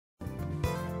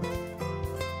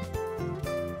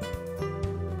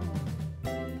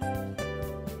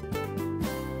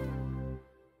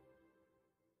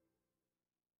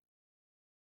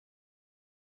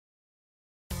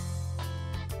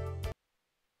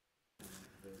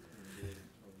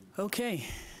Okay,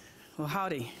 well,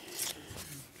 howdy,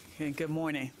 and good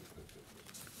morning.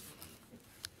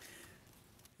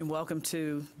 And welcome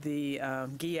to the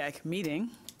GEAC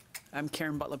meeting. I'm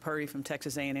Karen Butler-Purdy from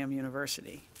Texas A&M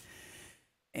University.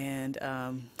 And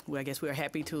I guess we're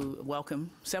happy to welcome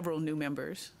several new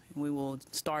members. We will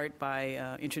start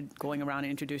by going around and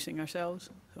introducing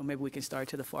ourselves. So maybe we can start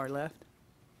to the far left.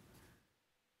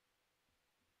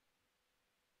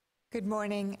 Good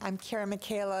morning. I'm Kara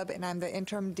McCaleb, and I'm the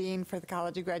Interim Dean for the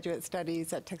College of Graduate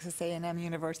Studies at Texas A&M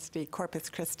University, Corpus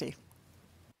Christi.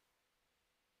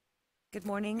 Good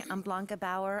morning. I'm Blanca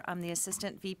Bauer. I'm the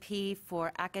Assistant VP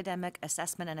for Academic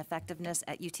Assessment and Effectiveness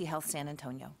at UT Health San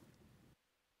Antonio.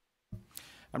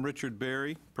 I'm Richard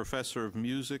Berry, Professor of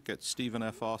Music at Stephen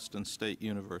F. Austin State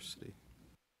University.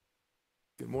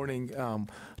 Good morning.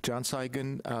 John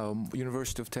Seigan,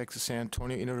 University of Texas San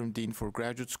Antonio, Interim Dean for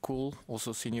Graduate School,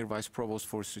 also Senior Vice Provost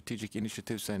for Strategic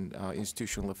Initiatives and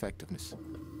Institutional Effectiveness.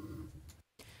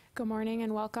 Good morning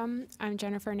and welcome. I'm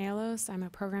Jennifer Nalos. I'm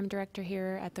a Program Director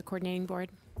here at the Coordinating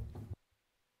Board.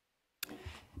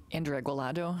 Andrea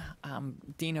Gualado,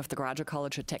 Dean of the Graduate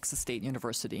College at Texas State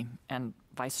University and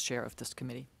Vice Chair of this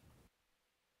committee.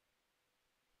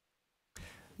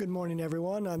 Good morning,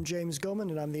 everyone. I'm James Goman,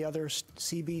 and I'm the other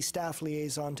CB staff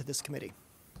liaison to this committee.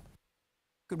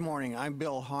 Good morning. I'm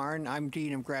Bill Harn. I'm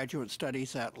Dean of Graduate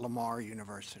Studies at Lamar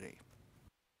University.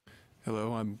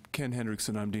 Hello, I'm Ken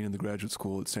Hendrickson. I'm Dean of the Graduate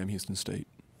School at Sam Houston State.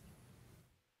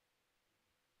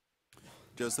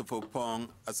 Joseph Opong,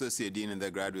 Associate Dean in the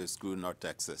Graduate School, North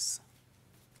Texas.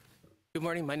 Good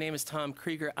morning. My name is Tom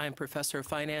Krieger. I'm Professor of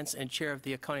Finance and Chair of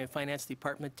the Accounting and Finance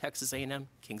Department, Texas A&M,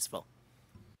 Kingsville.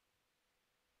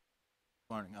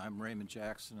 Good morning. I'm Raymond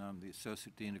Jackson. I'm the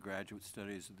Associate Dean of Graduate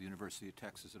Studies at the University of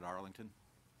Texas at Arlington.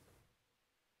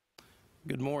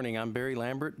 Good morning. I'm Barry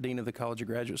Lambert, Dean of the College of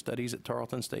Graduate Studies at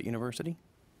Tarleton State University.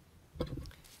 Good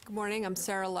morning. I'm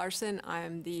Sarah Larson.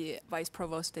 I'm the Vice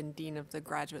Provost and Dean of the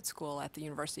Graduate School at the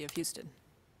University of Houston.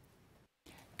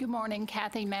 Good morning.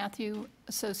 Kathy Matthew,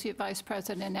 Associate Vice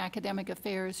President in Academic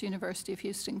Affairs, University of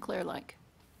Houston, Clear Lake.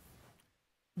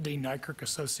 Dean Nykirk,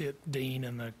 Associate Dean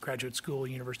in the Graduate School,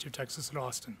 University of Texas at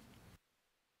Austin.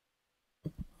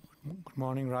 Good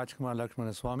morning, Rajkumar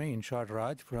Lakshmanaswamy, in short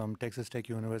Raj, from Texas Tech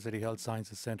University Health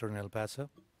Sciences Center in El Paso.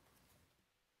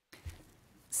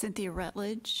 Cynthia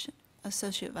Rutledge,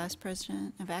 Associate Vice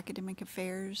President of Academic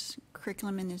Affairs,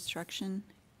 Curriculum and Instruction,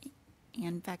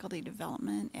 and Faculty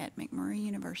Development at McMurray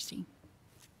University.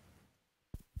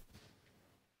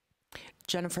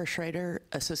 Jennifer Schrader,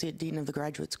 Associate Dean of the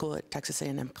Graduate School at Texas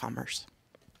A&M Commerce.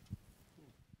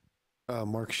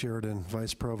 Mark Sheridan,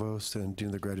 Vice Provost and Dean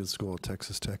of the Graduate School at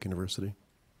Texas Tech University.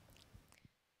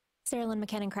 Sarah Lynn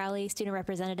McKinnon-Crowley, Student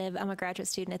Representative. I'm a graduate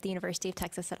student at the University of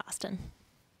Texas at Austin.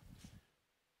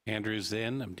 Andrew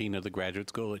Zinn, I'm Dean of the Graduate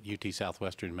School at UT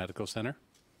Southwestern Medical Center.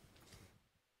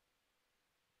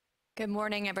 Good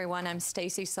morning, everyone. I'm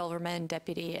Stacy Silverman,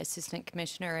 Deputy Assistant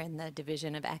Commissioner in the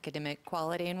Division of Academic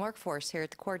Quality and Workforce here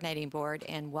at the Coordinating Board,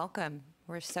 and welcome.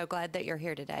 We're so glad that you're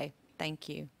here today. Thank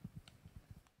you.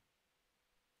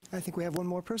 I think we have one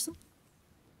more person.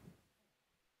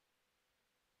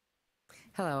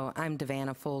 Hello, I'm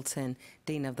Devanna Fulton,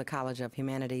 Dean of the College of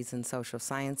Humanities and Social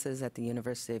Sciences at the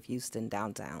University of Houston,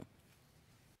 downtown.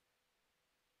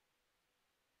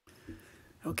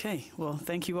 Okay, well,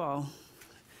 thank you all.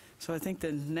 So I think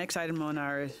the next item on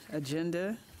our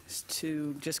agenda is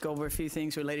to just go over a few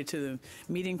things related to the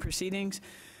meeting proceedings.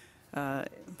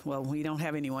 Well, we don't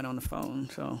have anyone on the phone,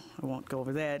 so I won't go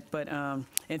over that. But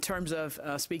in terms of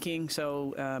speaking,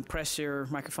 so press your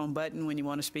microphone button when you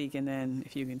want to speak, and then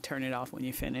if you can turn it off when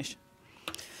you finish.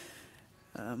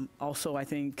 Also, I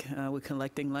think we're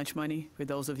collecting lunch money for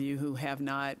those of you who have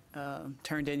not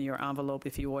turned in your envelope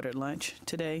if you ordered lunch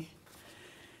today.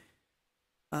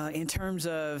 In terms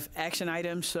of action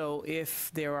items, so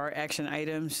if there are action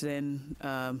items, then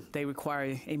they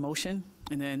require a motion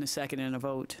and then a second and a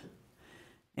vote.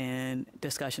 And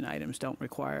discussion items don't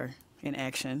require an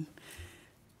action.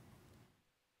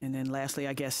 And then lastly,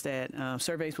 I guess that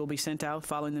surveys will be sent out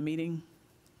following the meeting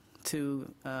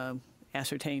to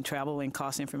ascertain travel and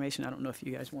cost information. I don't know if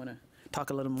you guys want to talk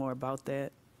a little more about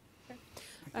that.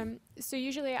 So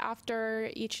usually after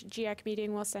each GEAC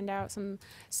meeting, we'll send out some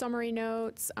summary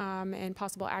notes and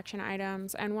possible action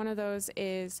items. And one of those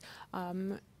is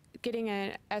getting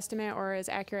an estimate or as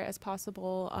accurate as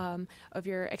possible of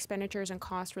your expenditures and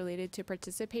costs related to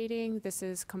participating. This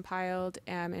is compiled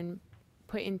and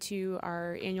put into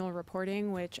our annual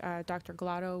reporting, which Dr.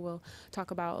 Glotto will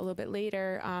talk about a little bit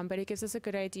later, but it gives us a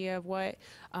good idea of what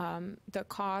the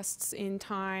costs in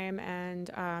time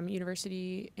and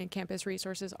university and campus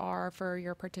resources are for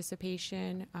your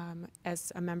participation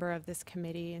as a member of this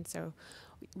committee. And so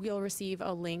we'll receive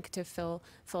a link to fill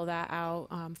that out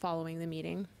following the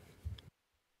meeting.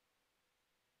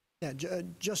 Yeah,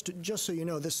 just so you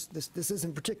know, this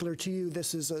isn't particular to you.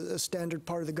 This is a standard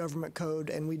part of the government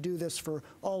code, and we do this for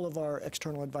all of our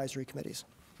external advisory committees.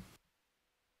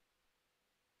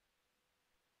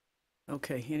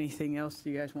 Okay, anything else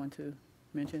you guys want to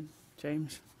mention?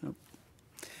 James? Nope.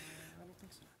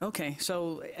 Okay,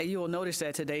 so you will notice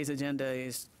that today's agenda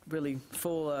is really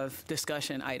full of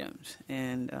discussion items.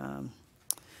 And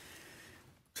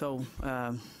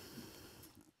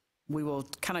we will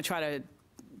kind of try to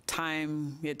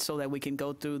time it so that we can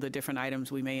go through the different items.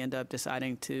 We may end up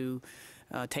deciding to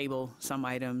table some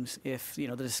items if,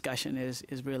 the discussion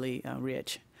is really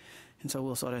rich. And so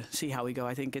we'll sort of see how we go.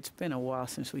 I think it's been a while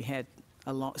since we had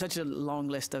such a long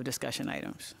list of discussion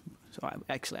items. So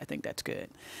I think that's good.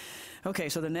 Okay,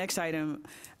 so the next item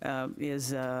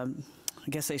is, I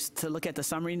guess, to look at the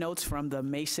summary notes from the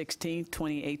May 16th,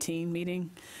 2018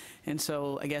 meeting. And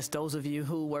so I guess those of you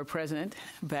who were present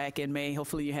back in May,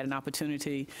 hopefully you had an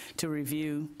opportunity to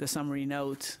review the summary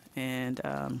notes. And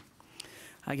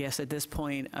I guess at this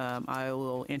point, I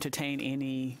will entertain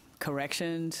any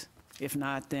corrections. If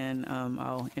not, then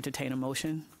I'll entertain a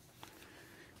motion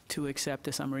to accept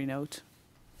the summary notes.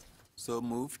 So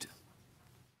moved.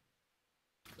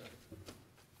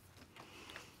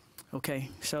 Okay,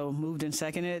 so moved and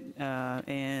seconded,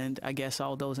 and I guess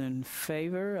all those in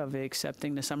favor of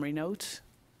accepting the summary notes,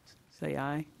 say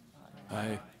aye.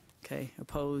 Aye. Okay,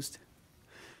 opposed?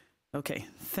 Okay,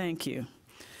 thank you.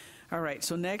 All right,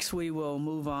 so next we will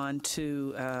move on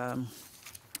to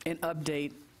an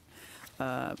update.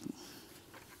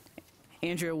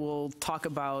 Andrea will talk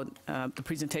about the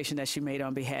presentation that she made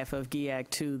on behalf of GEAC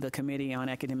to the Committee on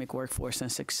Academic Workforce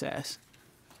and Success.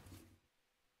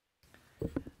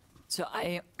 So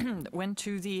I went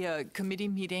to the committee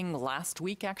meeting last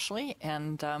week, actually,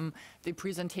 and the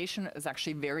presentation is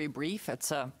actually very brief.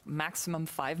 It's a maximum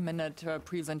 5-minute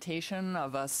presentation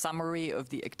of a summary of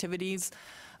the activities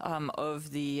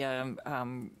of the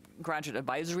Graduate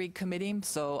Advisory Committee.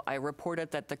 So I reported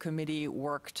that the committee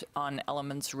worked on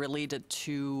elements related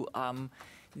to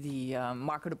the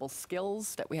marketable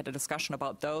skills, that we had a discussion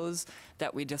about those,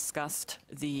 that we discussed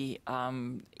the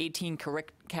 18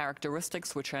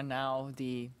 characteristics, which are now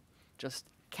the just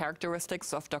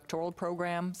characteristics of doctoral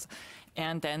programs.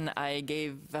 And then I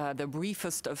gave the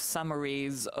briefest of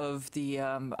summaries of the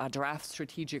draft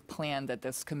strategic plan that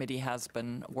this committee has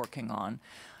been working on.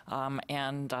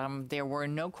 There were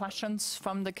no questions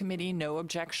from the committee, no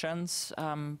objections,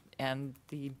 and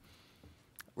the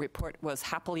report was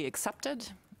happily accepted,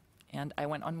 and I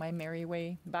went on my merry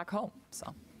way back home.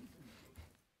 So.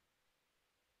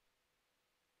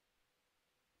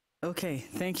 Okay,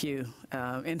 thank you.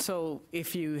 And so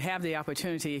if you have the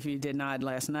opportunity, if you did not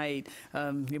last night,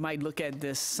 you might look at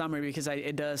this summary because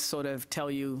it does sort of tell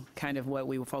you kind of what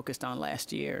we were focused on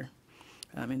last year.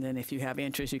 And then if you have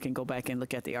interest, you can go back and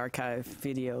look at the archive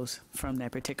videos from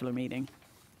that particular meeting.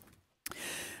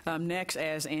 Next,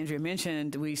 as Andrea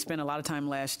mentioned, we spent a lot of time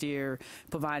last year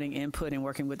providing input and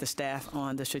working with the staff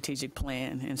on the strategic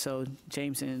plan. And so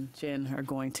James and Jen are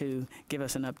going to give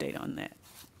us an update on that.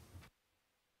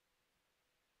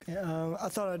 I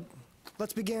thought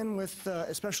let's begin with,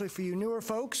 especially for you newer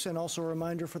folks, and also a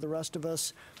reminder for the rest of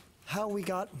us, how we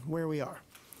got where we are.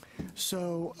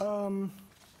 So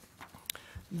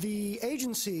the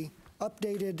agency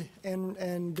updated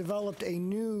and developed a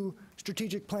new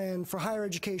strategic plan for higher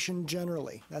education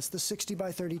generally. That's the 60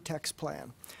 by 30 text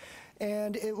plan.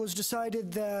 And it was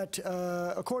decided that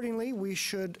accordingly we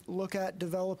should look at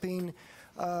developing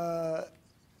a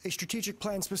strategic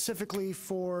plan specifically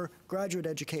for graduate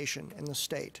education in the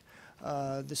state.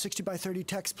 The 60 by 30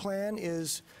 text plan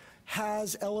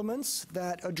has elements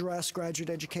that address graduate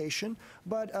education,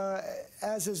 but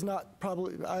as is not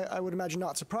probably, I would imagine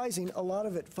not surprising, a lot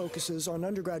of it focuses on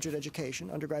undergraduate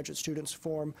education. Undergraduate students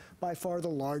form by far the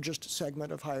largest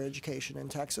segment of higher education in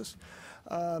Texas.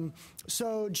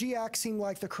 So GEAC seemed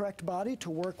like the correct body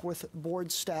to work with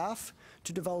board staff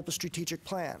to develop a strategic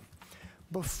plan.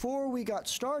 Before we got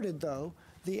started, though,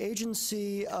 the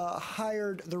agency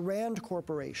hired the RAND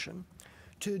Corporation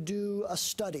to do a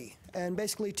study and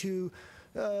basically to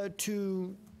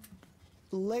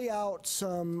lay out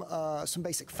some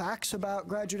basic facts about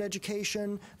graduate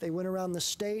education. They went around the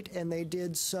state and they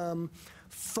did some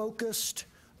focused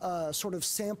sort of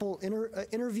sample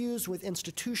interviews with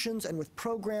institutions and with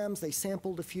programs. They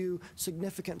sampled a few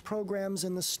significant programs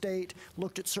in the state,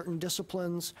 looked at certain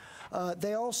disciplines.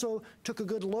 They also took a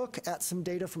good look at some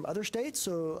data from other states.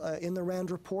 So in the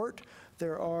RAND report,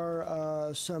 there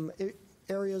are some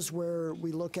areas where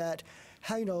we look at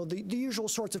how, the usual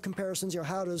sorts of comparisons,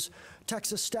 how does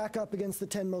Texas stack up against the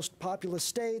 10 most populous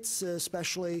states,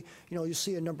 especially, you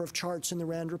see a number of charts in the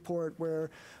RAND report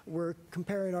where we're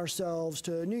comparing ourselves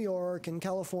to New York and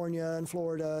California and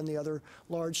Florida and the other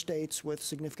large states with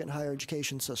significant higher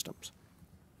education systems.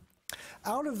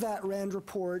 Out of that RAND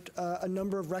report, a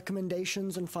number of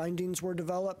recommendations and findings were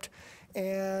developed,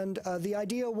 and the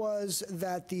idea was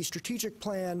that the strategic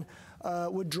plan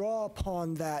would draw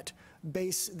upon that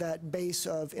base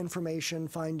of information,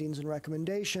 findings, and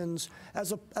recommendations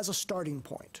as a starting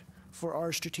point for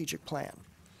our strategic plan.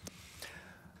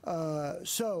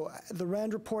 So the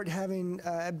RAND report having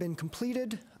been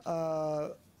completed,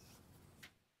 the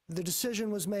decision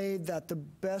was made that the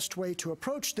best way to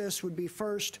approach this would be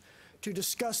first to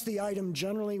discuss the item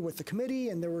generally with the committee,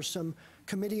 and there were some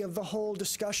committee of the whole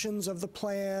discussions of the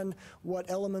plan, what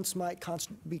elements might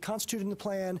be constituted in the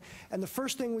plan. And the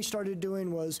first thing we started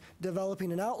doing was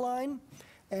developing an outline,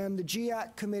 and the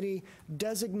GEAC committee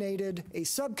designated a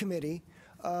subcommittee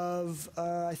of,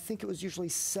 I think it was usually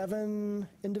 7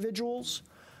 individuals,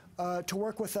 to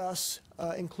work with us,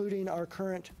 including our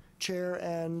current chair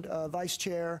and vice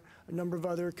chair, a number of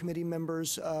other committee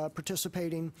members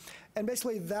participating. And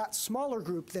basically that smaller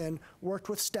group then worked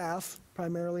with staff,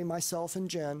 primarily myself and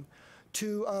Jen,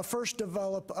 to first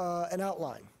develop an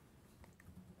outline.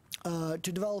 To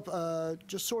develop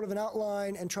just sort of an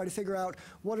outline and try to figure out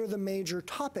what are the major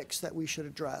topics that we should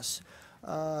address.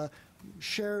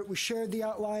 We shared the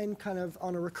outline kind of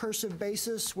on a recursive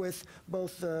basis with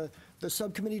both the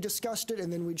subcommittee discussed it,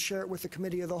 and then we'd share it with the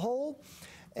committee of the whole.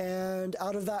 And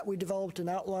out of that, we developed an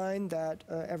outline that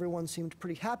everyone seemed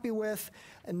pretty happy with,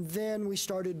 and then we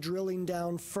started drilling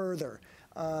down further.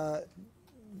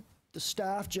 The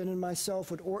staff, Jen and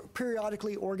myself, would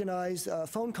periodically organize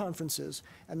phone conferences,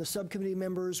 and the subcommittee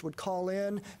members would call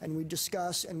in, and we'd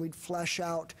discuss, and we'd flesh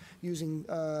out using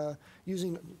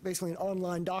basically an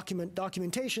online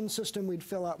documentation system. We'd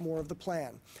fill out more of the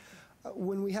plan.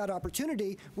 When we had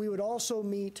opportunity, we would also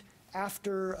meet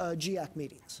after GEAC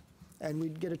meetings, and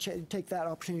we'd get take that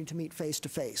opportunity to meet face to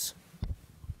face.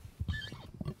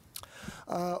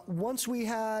 Once we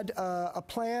had a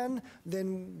plan,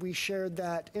 then we shared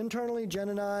that internally. Jen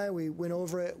and I, we went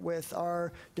over it with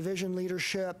our division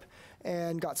leadership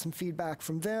and got some feedback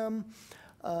from them.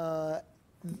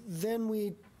 Then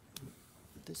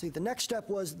the next step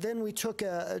was then we took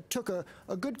a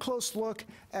good close look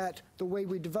at the way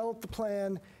we developed the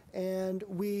plan, and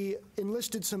we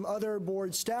enlisted some other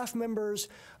board staff members.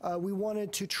 We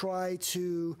wanted to try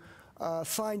to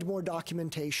find more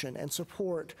documentation and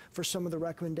support for some of the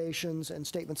recommendations and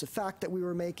statements of fact that we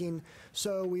were making.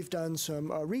 So we've done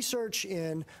some research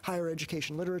in higher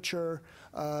education literature,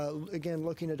 again,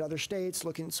 looking at other states,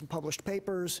 looking at some published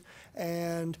papers,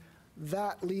 and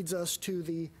that leads us to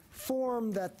the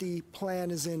form that the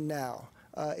plan is in now.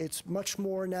 It's much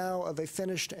more now of a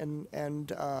finished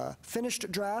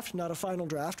finished draft, not a final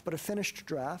draft, but a finished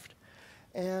draft.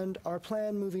 And our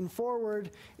plan moving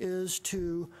forward is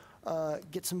to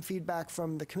get some feedback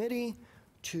from the committee,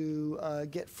 to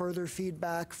get further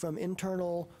feedback from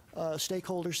internal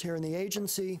stakeholders here in the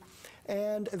agency,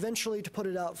 and eventually to put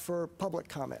it out for public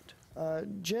comment.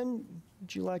 Jen,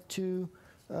 would you like to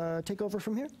take over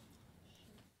from here?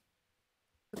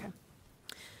 Okay.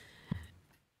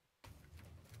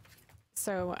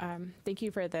 So thank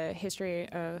you for the history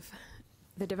of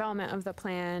the development of the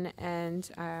plan,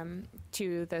 and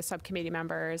to the subcommittee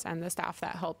members and the staff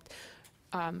that helped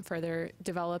further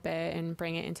develop it and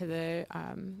bring it into the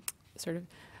sort of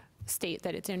state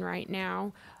that it's in right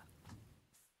now.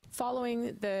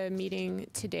 Following the meeting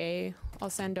today, I'll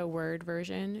send a Word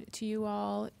version to you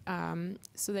all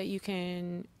so that you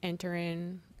can enter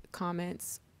in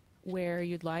comments where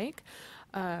you'd like.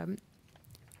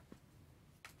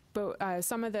 But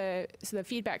some of the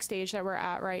feedback stage that we're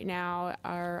at right now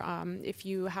are if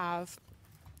you have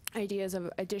ideas of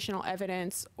additional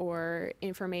evidence or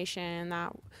information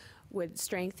that would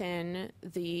strengthen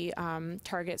the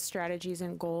target strategies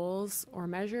and goals or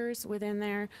measures within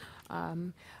there,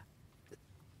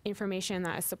 information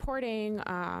that is supporting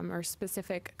or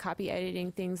specific copy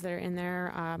editing things that are in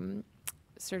there,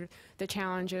 sort of the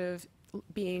challenge of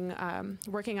being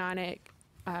working on it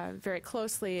very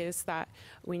closely is that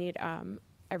we need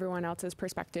everyone else's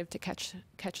perspective to catch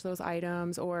those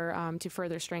items, or to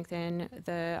further strengthen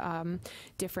the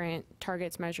different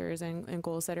targets, measures, and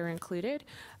goals that are included.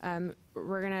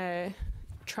 We're going to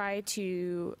try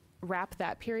to wrap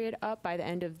that period up by the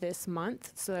end of this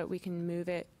month so that we can move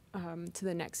it to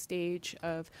the next stage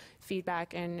of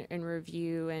feedback and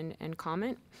review and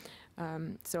comment.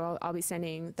 So I'll be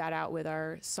sending that out with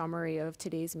our summary of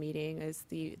today's meeting as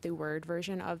the Word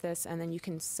version of this, and then you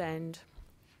can send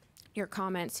your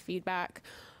comments, feedback,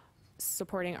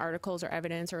 supporting articles or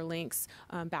evidence or links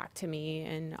back to me,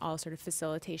 and I'll sort of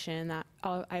facilitation that.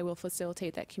 I will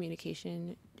facilitate that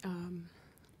communication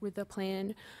with the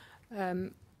plan.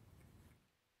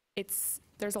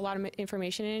 There's a lot of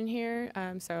information in here,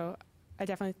 so I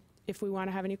definitely, if we want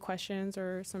to have any questions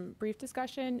or some brief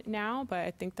discussion now, but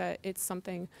I think that it's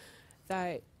something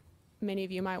that many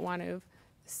of you might want to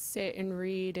sit and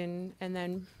read and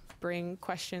then bring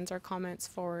questions or comments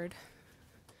forward.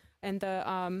 And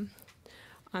on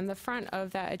the front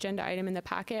of that agenda item in the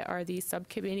packet are the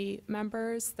subcommittee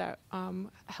members that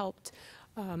helped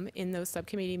in those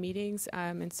subcommittee meetings,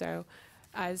 and so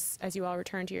as you all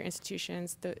return to your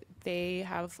institutions, they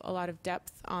have a lot of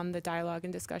depth on the dialogue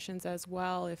and discussions as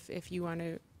well. If you want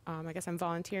to, I guess I'm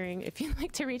volunteering, if you'd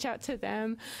like to reach out to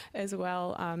them as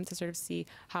well to sort of see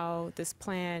how this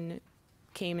plan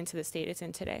came into the state it's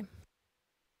in today.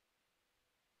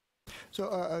 So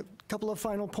a couple of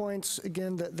final points.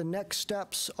 Again, the next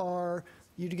steps are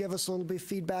you to give us a little bit of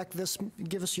feedback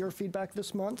give us your feedback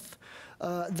this month,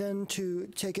 then to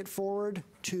take it forward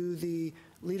to the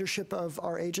leadership of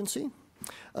our agency.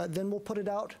 Then we'll put it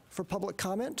out for public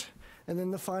comment, and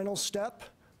then the final step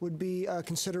would be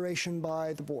consideration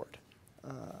by the board.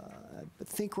 I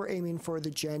think we're aiming for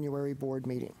the January board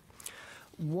meeting.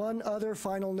 One other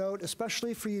final note,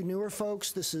 especially for you newer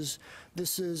folks, this is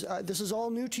all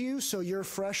new to you, so your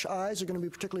fresh eyes are going to be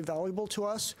particularly valuable to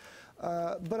us.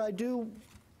 But I do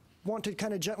want to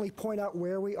kind of gently point out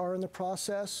where we are in the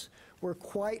process. We're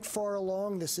quite far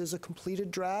along. This is a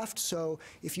completed draft, so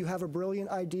if you have a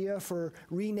brilliant idea for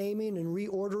renaming and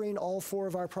reordering all 4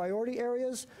 of our priority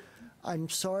areas, I'm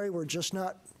sorry, we're just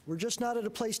not at a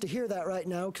place to hear that right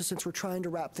now, because since we're trying to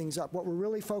wrap things up. What we're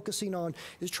really focusing on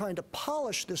is trying to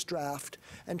polish this draft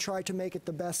and try to make it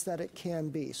the best that it can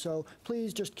be. So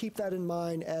please just keep that in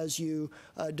mind as you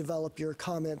develop your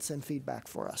comments and feedback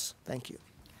for us. Thank you.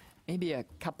 Maybe a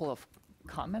couple of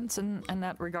comments in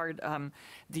that regard.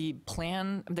 The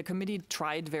plan, the committee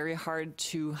tried very hard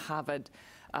to have it,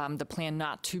 the plan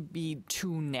not to be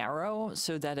too narrow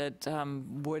so that it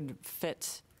would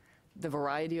fit the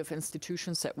variety of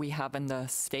institutions that we have in the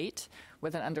state,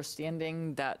 with an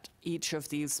understanding that each of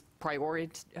these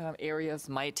priority areas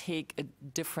might take a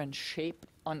different shape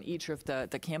on each of the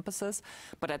campuses.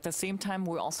 But at the same time,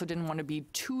 we also didn't want to be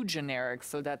too generic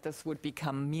so that this would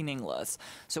become meaningless.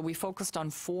 So we focused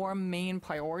on 4 main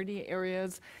priority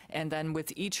areas, and then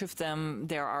with each of them,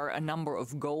 there are a number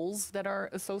of goals that are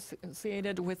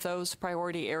associated with those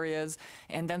priority areas,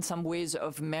 and then some ways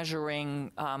of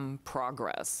measuring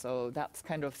progress. So that's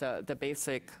kind of the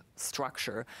basic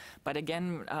structure. But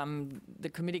again, the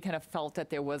committee kind of felt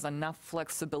that there was enough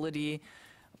flexibility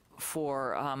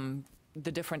for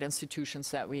the different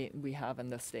institutions that we have in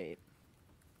the state.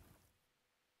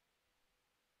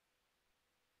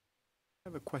 I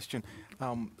have a question.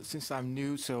 Since I'm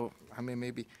new, so I may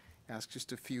maybe ask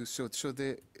just a few. So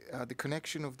the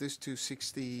connection of this to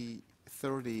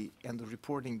 60/30 and the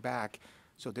reporting back,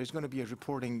 so there's going to be a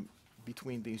reporting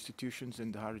between the institutions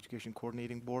and the Higher Education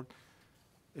Coordinating Board,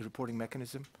 a reporting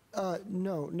mechanism?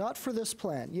 No, not for this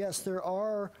plan. Yes, there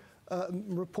are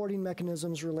reporting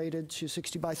mechanisms related to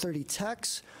 60/30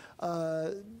 techs,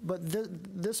 but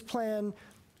this plan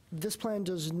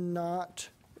does not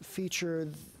feature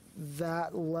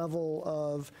that level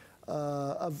of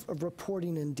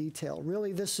reporting in detail.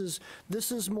 Really, this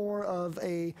is more of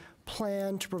a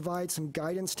plan to provide some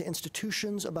guidance to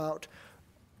institutions about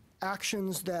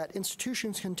actions that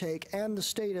institutions can take and the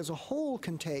state as a whole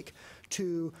can take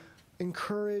to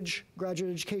encourage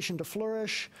graduate education to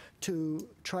flourish, to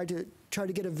try to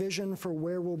get a vision for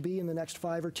where we'll be in the next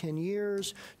 5 or 10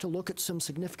 years, to look at some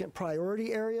significant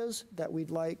priority areas that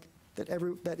we'd like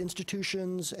that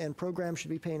institutions and programs should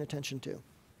be paying attention to.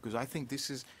 Because I think this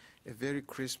is a very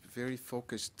crisp, very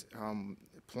focused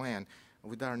plan.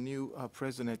 With our new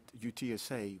president,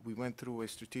 UTSA, we went through a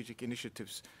strategic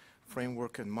initiatives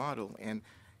framework and model, and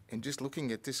just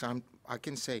looking at this, I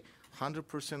can say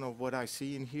 100% of what I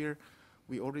see in here,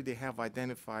 we already have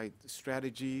identified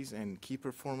strategies and key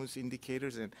performance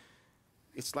indicators, and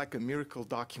it's like a miracle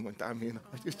document. I mean,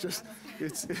 it's just,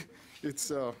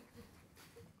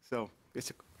 so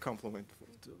it's compliment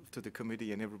to the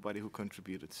committee and everybody who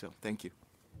contributed. So thank you.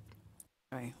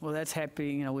 All right. Well, that's happy.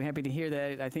 You know, we're happy to hear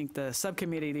that. I think the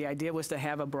subcommittee, the idea was to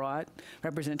have a broad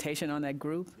representation on that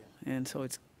group, and so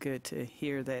it's good to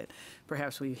hear that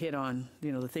perhaps we hit on,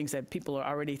 you know, the things that people are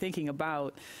already thinking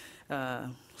about.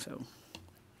 So,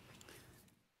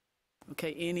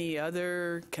 okay. Any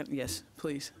other? Yes,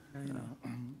 please. You know,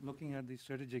 looking at the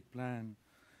strategic plan,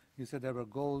 you said there were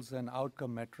goals and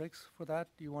outcome metrics for that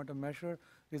you want to measure.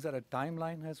 Is there a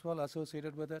timeline as well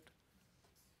associated with it?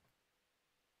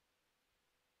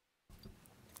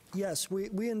 Yes,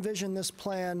 we envision this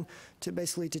plan to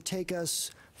basically to take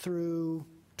us through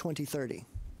 2030,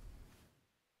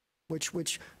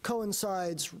 which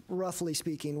coincides, roughly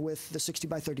speaking, with the 60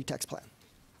 by 30 text plan.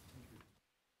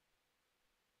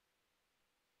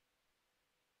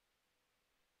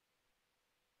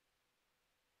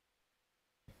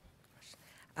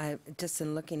 Just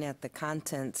in looking at the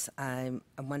contents, I'm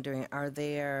wondering, are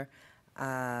there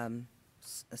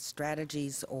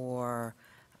strategies or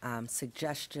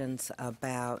suggestions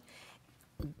about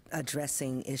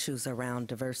addressing issues around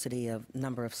diversity of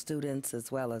number of students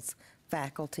as well as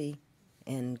faculty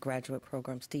in graduate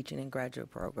programs, teaching in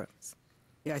graduate programs?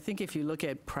 Yeah, I think if you look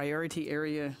at priority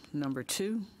area number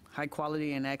 2, high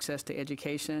quality and access to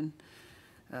education,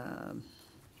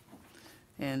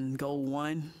 and goal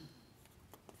 1.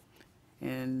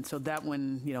 And so that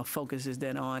one, you know, focuses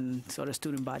then on sort of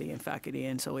student body and faculty.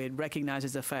 And so it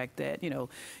recognizes the fact that, you know,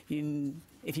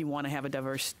 if you want to have a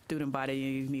diverse student body,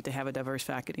 you need to have a diverse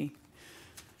faculty.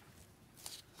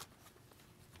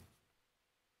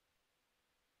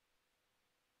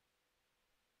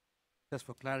 Just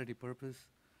for clarity purpose,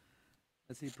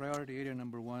 let's see, priority area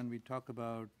number 1, we talk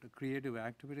about the creative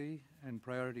activity, and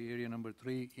priority area number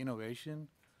 3, innovation.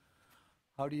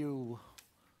 How do you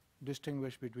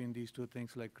distinguish between these two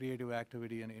things, like creative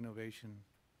activity and innovation?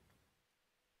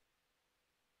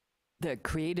 The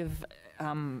creative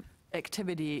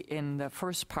activity in the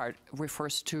first part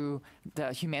refers to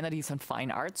the humanities and fine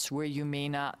arts, where you may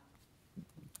not,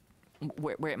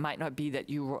 where it might not be that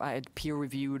you write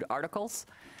peer-reviewed articles.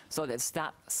 So that's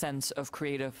that sense of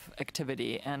creative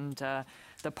activity. And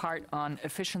the part on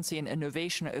efficiency and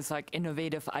innovation is like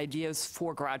innovative ideas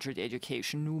for graduate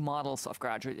education, new models of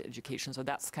graduate education. So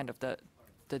that's kind of the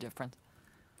difference.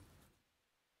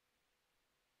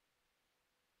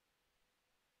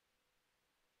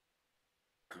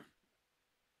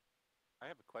 I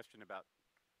have a question about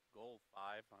goal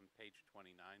 5 on page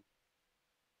 29.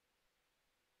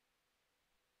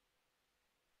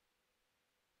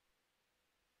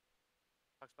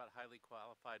 Talks about highly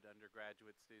qualified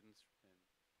undergraduate students in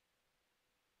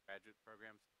graduate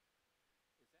programs.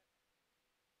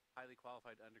 Is that highly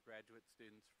qualified undergraduate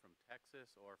students from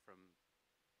Texas or from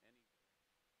any?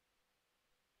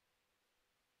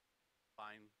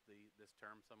 Find this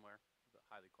term somewhere, the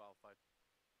highly qualified.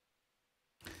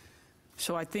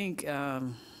 So I think,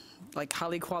 like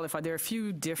highly qualified, there are a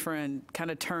few different kind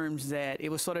of terms that it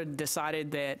was sort of decided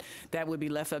that that would be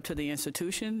left up to the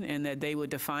institution and that they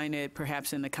would define it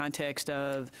perhaps in the context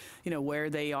of, you know, where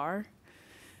they are.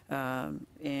 I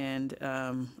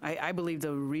believe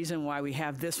the reason why we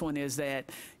have this one is that,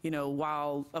 you know,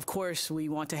 while of course we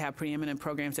want to have preeminent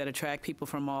programs that attract people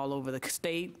from all over the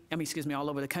state, all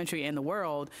over the country and the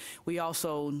world, we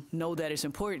also know that it's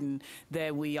important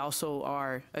that we also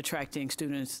are attracting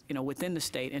students, you know, within the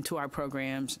state into our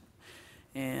programs.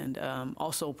 And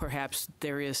also perhaps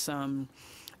there is some,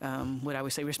 what I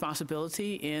would say,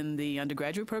 responsibility in the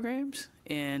undergraduate programs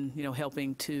and, you know,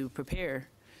 helping to prepare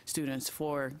students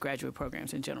for graduate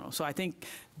programs in general. So I think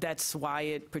that's why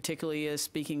it particularly is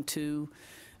speaking to,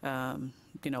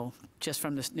 you know, just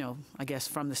from the, you know, I guess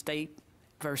from the state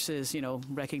versus, you know,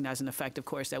 recognizing the fact, of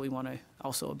course, that we want to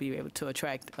also be able to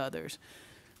attract others.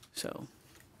 So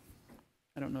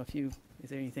I don't know if is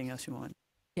there anything else you want?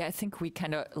 Yeah, I think we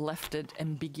kind of left it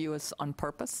ambiguous on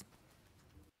purpose.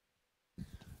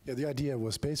 Yeah, the idea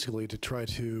was basically to try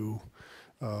to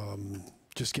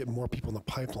just get more people in the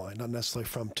pipeline, not necessarily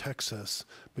from Texas,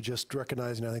 but just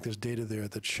recognizing, I think there's data there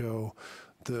that show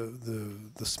the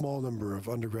small number of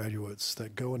undergraduates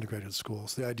that go into graduate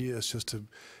schools. The idea is just to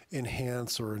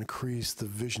enhance or increase the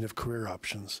vision of career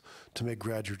options to make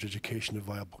graduate education a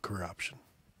viable career option.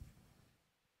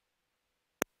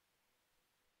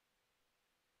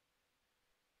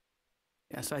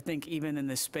 Yeah, so I think even in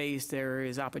this space, there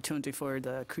is opportunity for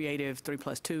the creative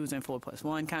 3+2s and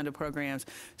 4+1 kind of programs.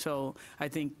 So I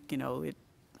think, you know, it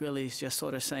really is just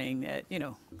sort of saying that, you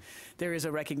know, there is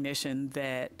a recognition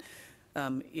that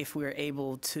if we're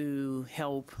able to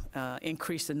help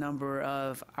increase the number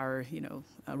of our,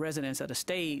 residents of the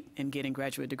state in getting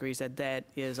graduate degrees, that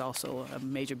is also a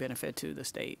major benefit to the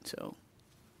state. So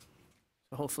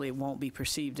hopefully it won't be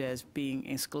perceived as being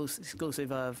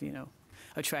exclusive of,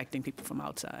 attracting people from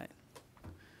outside.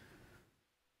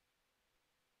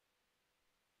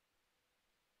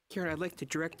 Karen, I'd like to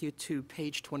direct you to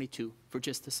page 22 for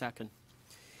just a second.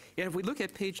 And if we look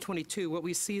at page 22, what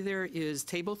we see there is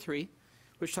Table 3,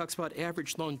 which talks about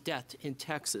average loan debt in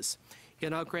Texas.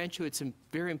 And I'll grant you it's a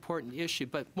very important issue,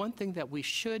 but one thing that we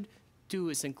should do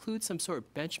is include some sort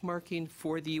of benchmarking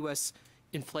for the U.S.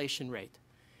 inflation rate.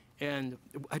 And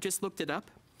I just looked it up.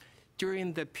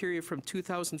 During the period from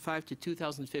 2005 to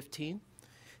 2015,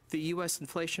 the U.S.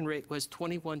 inflation rate was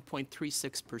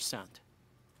 21.36%.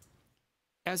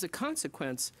 As a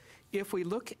consequence, if we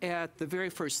look at the very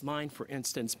first line, for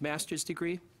instance, master's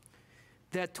degree,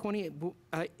 that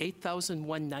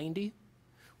 28,190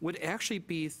 would actually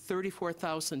be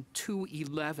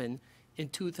 34,211 in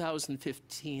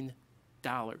 2015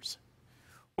 dollars.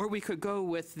 Or we could go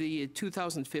with the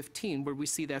 2015, where we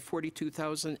see that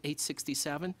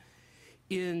 42,867.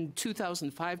 In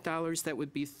 2005 dollars, that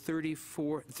would be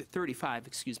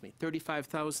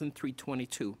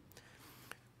 35,322.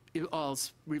 It all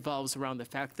revolves around the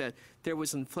fact that there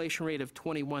was an inflation rate of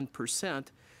 21%.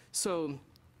 So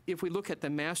if we look at the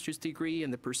master's degree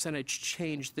and the percentage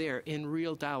change there in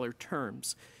real dollar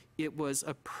terms, it was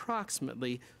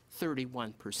approximately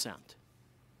 31%.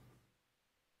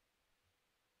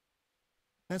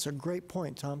 That's a great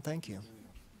point, Tom. Thank you.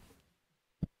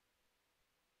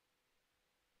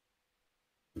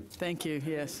 Thank you,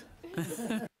 yes.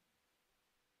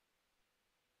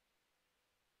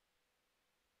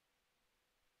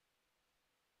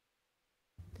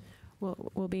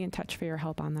 We'll be in touch for your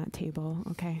help on that table,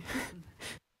 okay?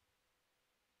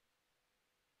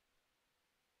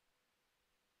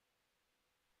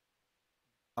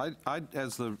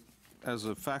 As a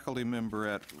faculty member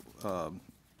at a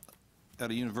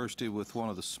university with one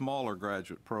of the smaller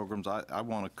graduate programs, I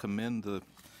want to commend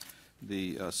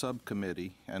the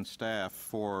subcommittee and staff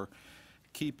for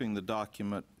keeping the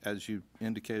document, as you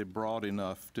indicated, broad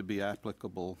enough to be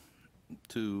applicable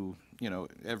to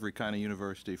every kind of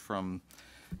university, from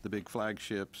the big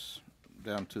flagships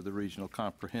down to the regional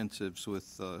comprehensives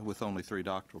with only 3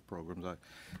 doctoral programs.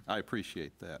 I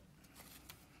appreciate that.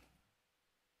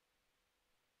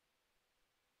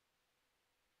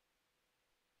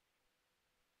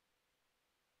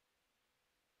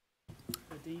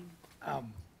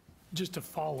 Just to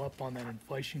follow up on that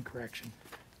inflation correction,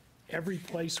 every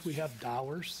place we have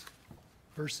dollars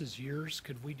versus years,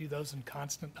 could we do those in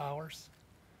constant dollars?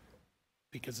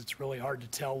 Because it's really hard to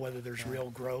tell whether there's real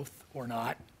growth or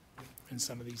not in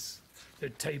some of these. The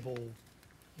table,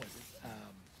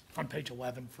 on page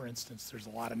 11, for instance, there's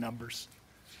a lot of numbers,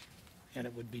 and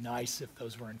it would be nice if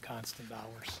those were in constant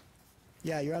dollars.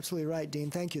 Yeah, you're absolutely right,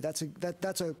 Dean. Thank you. That's a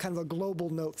kind of a global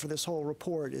note for this whole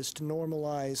report, is to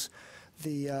normalize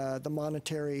the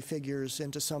monetary figures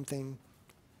into some kind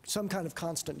of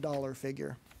constant dollar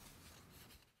figure.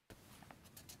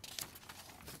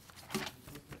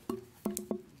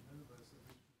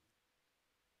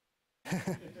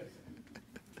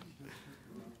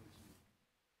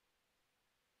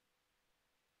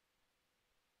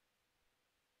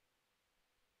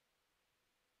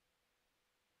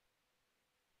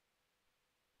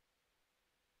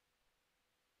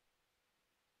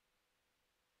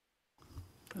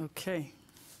 Okay.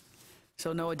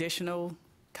 So no additional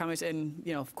comments, and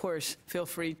of course, feel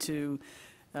free to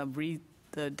read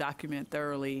the document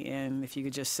thoroughly, and if you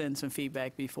could just send some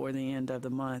feedback before the end of the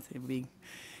month, it would be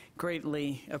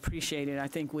greatly appreciated. I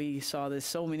think we saw this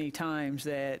so many times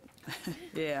that,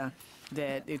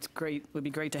 that it's great. Would be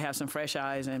great to have some fresh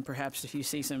eyes, and perhaps if you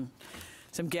see some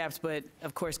gaps, but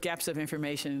of course, gaps of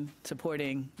information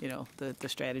supporting, the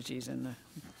strategies and the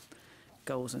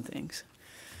goals and things.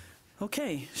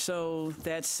 Okay, so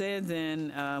that said,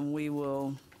 then we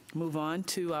will move on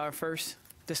to our first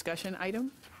discussion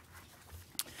item.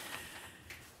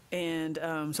 And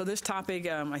so this topic,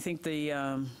 I think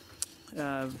I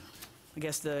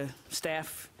guess the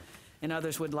staff and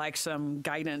others would like some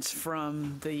guidance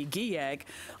from the GEAC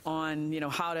on,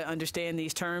 how to understand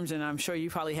these terms, and I'm sure you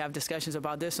probably have discussions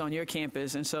about this on your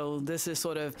campus. And so this is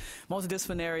sort of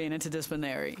multidisciplinary and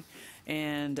interdisciplinary.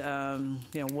 And,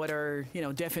 what are,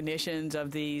 definitions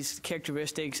of these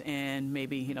characteristics and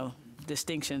maybe,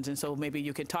 distinctions. And so maybe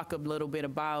you could talk a little bit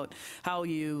about how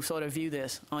you sort of view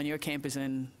this on your campus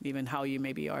and even how you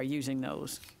maybe are using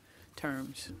those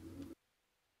terms.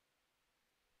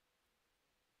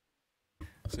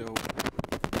 So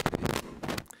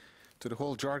to the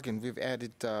whole jargon, we've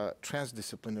added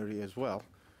transdisciplinary as well.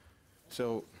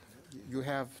 So you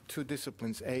have two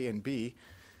disciplines, A and B.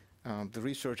 The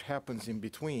research happens in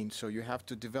between, so you have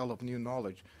to develop new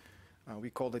knowledge. We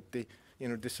call it the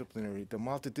interdisciplinary. The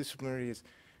multidisciplinary is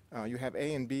you have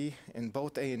A and B, and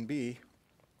both A and B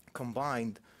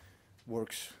combined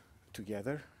works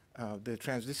together. The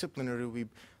transdisciplinary, we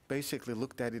basically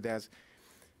looked at it as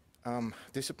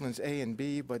disciplines A and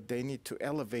B, but they need to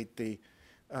elevate the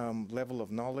level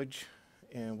of knowledge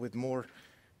and with more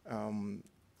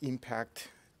impact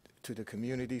to the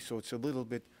community, so it's a little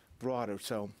bit broader.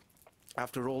 So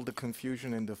after all the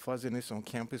confusion and the fuzziness on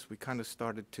campus, we kind of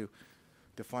started to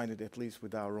define it at least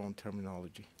with our own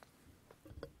terminology.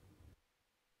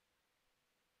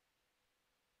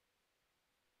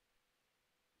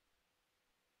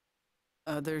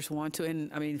 Others want to,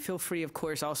 and I mean, feel free, of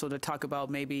course, also to talk about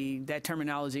maybe that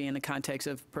terminology in the context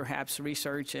of perhaps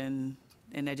research and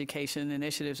education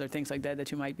initiatives or things like that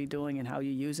that you might be doing and how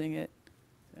you're using it.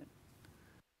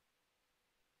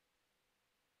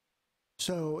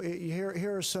 So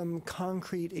here are some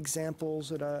concrete examples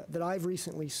that I've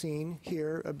recently seen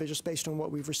here, just based on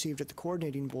what we've received at the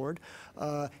coordinating board.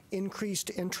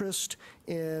 Increased interest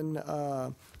in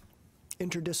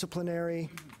interdisciplinary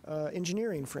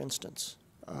engineering, for instance.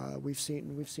 We've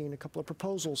seen a couple of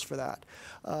proposals for that.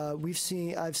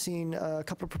 I've seen a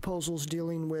couple of proposals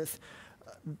dealing with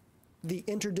the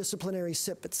interdisciplinary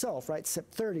SIP itself, right?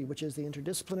 SIP 30, which is the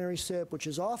interdisciplinary SIP, which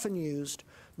is often used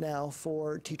now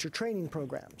for teacher training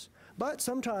programs. But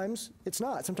sometimes it's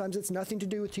not. Sometimes it's nothing to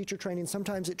do with teacher training.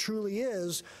 Sometimes it truly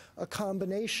is a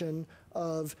combination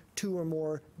of two or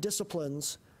more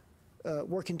disciplines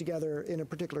working together in a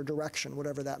particular direction,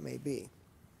 whatever that may be.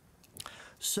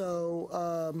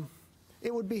 So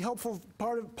it would be helpful.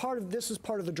 Part of this is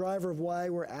part of the driver of why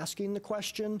we're asking the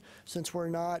question, since we're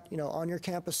not, on your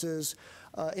campuses,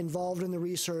 involved in the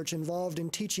research, involved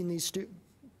in teaching these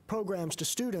programs to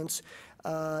students.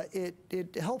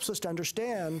 It helps us to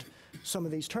understand some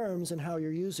of these terms and how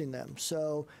you're using them.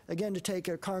 So again, to take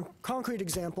a concrete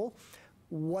example,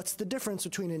 what's the difference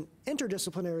between an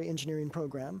interdisciplinary engineering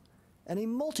program and a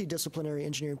multidisciplinary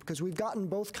engineering? Because we've gotten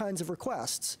both kinds of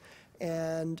requests.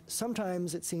 And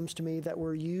sometimes it seems to me that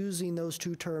we're using those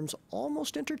two terms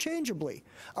almost interchangeably.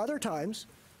 Other times,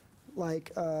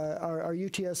 like our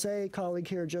UTSA colleague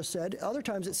here just said, other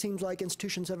times it seems like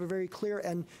institutions have a very clear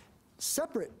and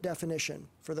separate definition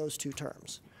for those two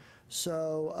terms.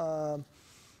 So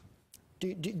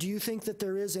do you think that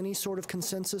there is any sort of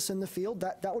consensus in the field?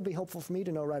 That would be helpful for me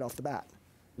to know right off the bat.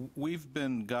 We've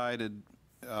been guided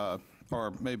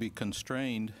or maybe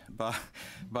constrained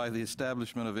by the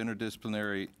establishment of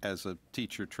interdisciplinary as a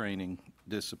teacher training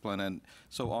discipline. And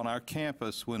so on our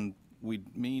campus, when we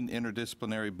mean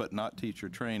interdisciplinary but not teacher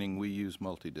training, we use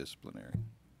multidisciplinary.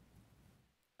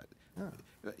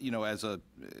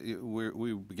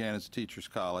 We began as a teacher's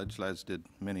college, as did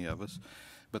many of us,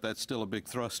 but that's still a big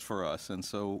thrust for us. And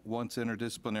so once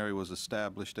interdisciplinary was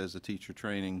established as a teacher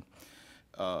training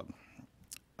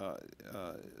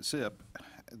SIP,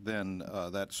 then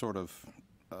that sort of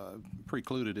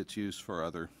precluded its use for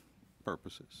other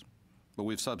purposes. But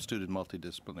we've substituted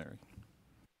multidisciplinary.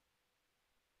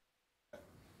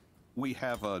 We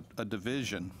have a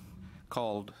division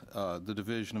called the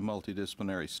Division of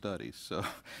Multidisciplinary Studies. So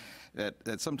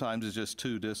that sometimes is just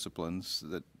two disciplines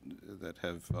that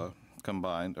have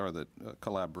combined or that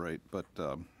collaborate, but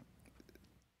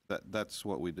that's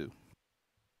what we do.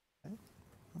 Okay.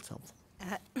 That's helpful.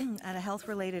 At a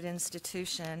health-related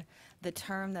institution, the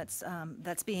term that's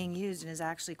being used and is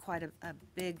actually quite a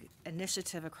big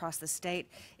initiative across the state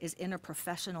is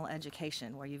interprofessional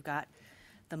education, where you've got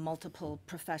the multiple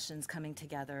professions coming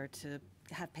together to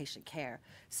have patient care.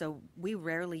 So we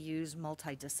rarely use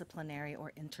multidisciplinary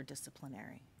or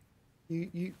interdisciplinary.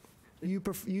 You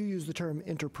use the term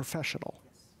interprofessional.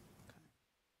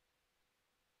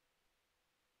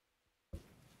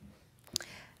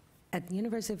 At the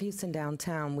University of Houston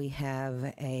downtown, we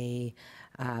have a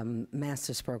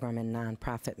master's program in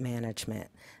nonprofit management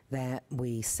that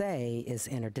we say is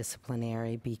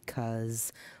interdisciplinary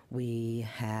because we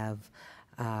have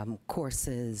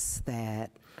courses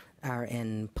that are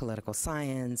in political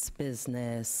science,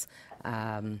 business,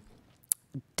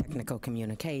 technical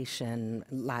communication,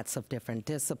 lots of different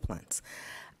disciplines.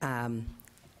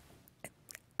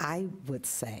 I would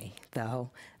say, though,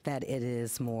 that it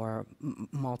is more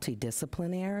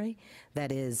multidisciplinary.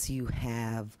 That is, you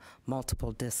have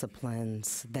multiple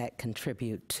disciplines that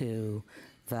contribute to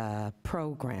the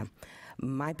program.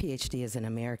 My PhD is in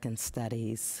American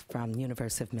Studies from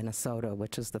University of Minnesota,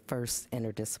 which is the first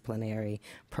interdisciplinary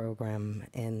program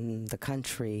in the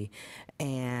country.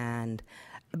 And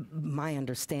my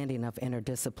understanding of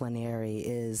interdisciplinary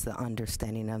is the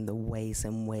understanding of the ways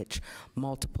in which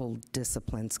multiple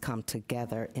disciplines come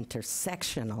together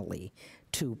intersectionally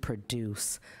to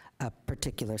produce a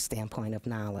particular standpoint of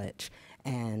knowledge.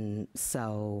 And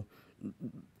so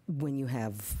when you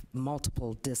have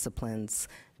multiple disciplines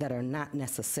that are not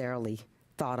necessarily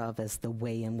thought of as the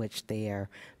way in which they are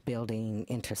building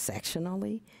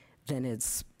intersectionally, then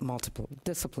it's multiple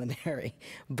disciplinary,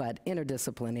 but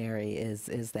interdisciplinary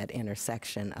is that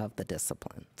intersection of the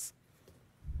disciplines.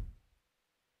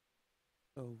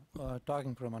 So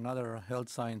talking from another health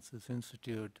sciences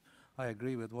institute, I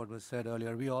agree with what was said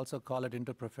earlier. We also call it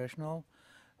interprofessional,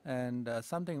 and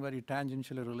something very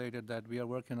tangentially related that we are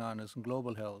working on is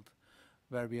global health,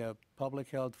 where we have public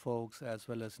health folks as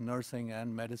well as nursing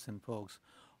and medicine folks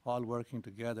all working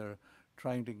together,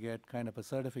 trying to get kind of a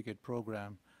certificate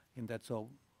program in that, so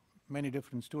many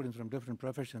different students from different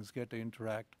professions get to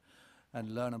interact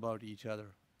and learn about each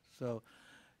other. So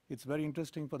it's very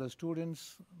interesting for the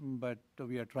students, but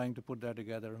we are trying to put that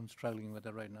together and struggling with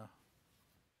it right now.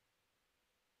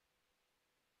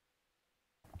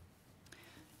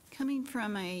 Coming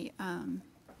from a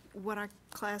what I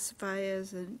classify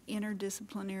as an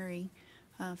interdisciplinary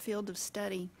field of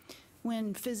study,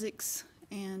 when physics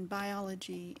and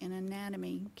biology and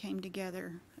anatomy came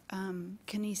together,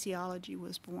 kinesiology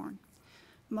was born.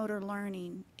 Motor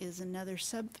learning is another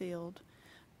subfield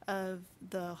of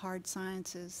the hard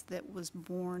sciences that was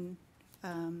born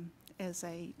as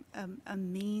a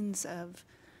means of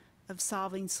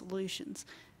solving solutions.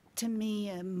 To me,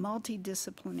 a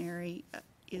multidisciplinary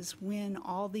is when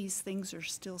all these things are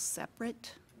still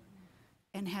separate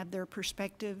and have their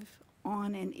perspective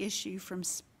on an issue from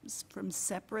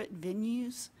separate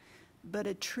venues, but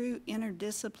a true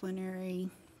interdisciplinary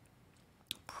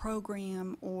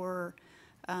program or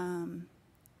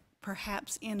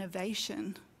perhaps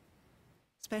innovation,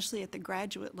 especially at the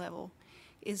graduate level,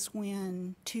 is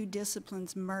when two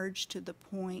disciplines merge to the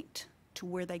point to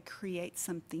where they create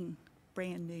something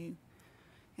brand new.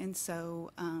 And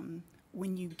so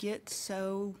when you get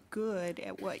so good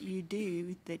at what you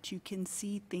do that you can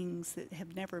see things that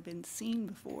have never been seen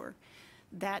before,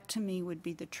 that to me would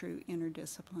be the true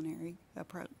interdisciplinary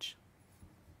approach.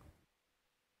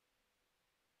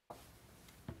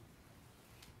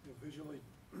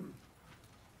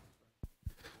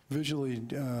 Visually,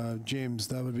 James,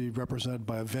 that would be represented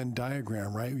by a Venn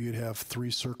diagram, right? You'd have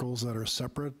three circles that are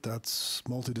separate. That's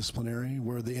multidisciplinary.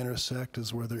 Where they intersect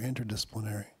is where they're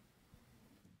interdisciplinary.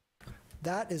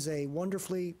 That is a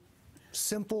wonderfully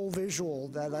simple visual.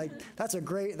 That's a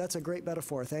great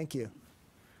metaphor. Thank you.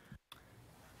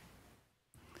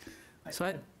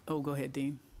 So go ahead,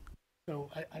 Dean. So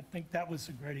I think that was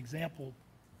a great example,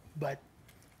 but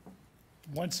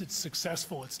once it's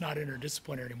successful, it's not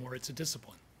interdisciplinary anymore, it's a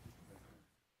discipline.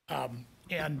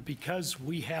 And because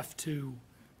we have to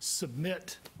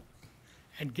submit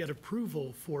and get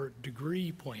approval for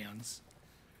degree plans,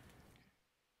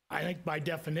 I think by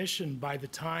definition, by the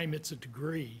time it's a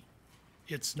degree,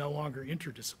 it's no longer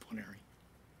interdisciplinary.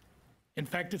 In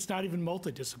fact, it's not even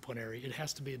multidisciplinary, it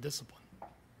has to be a discipline.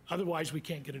 Otherwise, we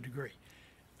can't get a degree.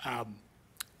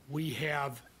 We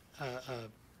have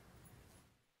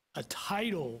a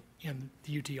title in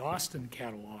the UT Austin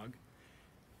catalog,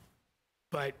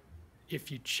 but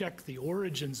if you check the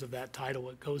origins of that title,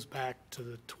 it goes back to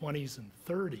the 20s and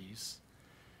 30s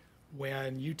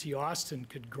when UT Austin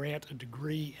could grant a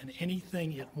degree in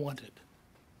anything it wanted,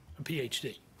 a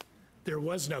PhD. There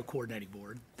was no coordinating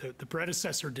board. The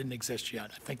predecessor didn't exist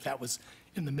yet. I think that was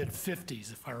in the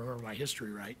mid-50s, if I remember my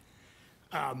history right.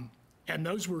 And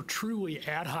those were truly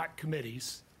ad hoc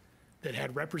committees that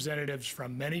had representatives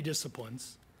from many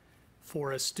disciplines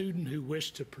for a student who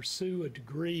wished to pursue a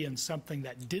degree in something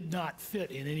that did not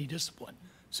fit in any discipline.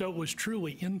 So it was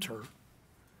truly inter.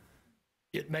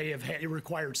 It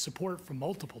required support from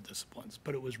multiple disciplines,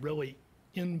 but it was really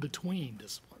in between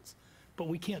disciplines. But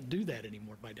we can't do that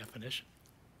anymore by definition.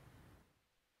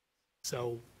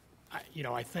 So,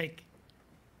 I think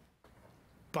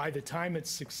by the time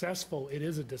it's successful, it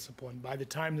is a discipline. By the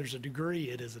time there's a degree,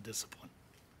 it is a discipline.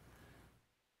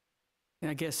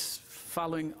 And I guess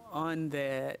following on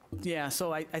that, yeah,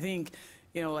 so I think,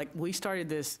 like we started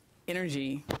this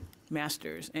energy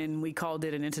master's and we called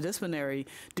it an interdisciplinary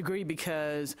degree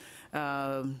because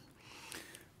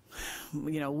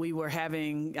we were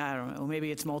having, I don't know,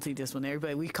 maybe it's multidisciplinary,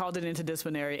 but we called it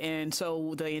interdisciplinary. And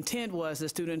so the intent was the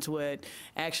students would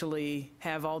actually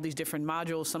have all these different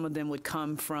modules. Some of them would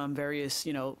come from various,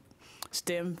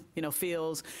 STEM,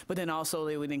 fields, but then also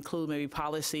they would include maybe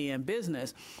policy and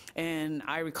business. And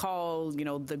I recall,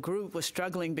 the group was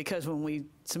struggling because when we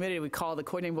submitted it, we called the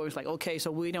coordinating board, it was like, okay, so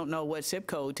we don't know what zip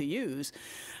code to use.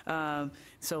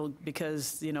 So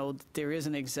because, there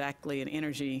isn't exactly an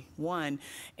energy one.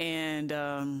 And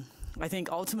I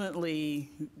think ultimately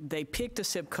they picked a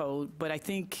zip code, but I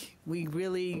think we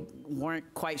really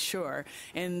weren't quite sure.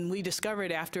 And we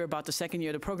discovered after about the second year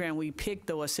of the program, we picked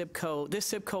though a zip code. This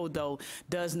zip code though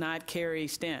does not carry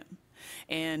STEM.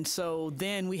 And so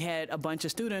then we had a bunch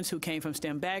of students who came from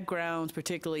STEM backgrounds,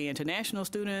 particularly international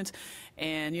students,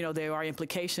 and there are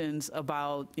implications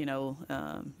about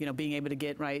being able to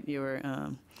get your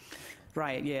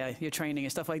your training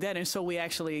and stuff like that. And so we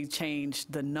actually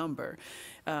changed the number,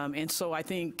 and so I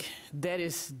think that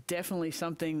is definitely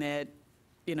something that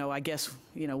I guess,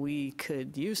 we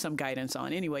could use some guidance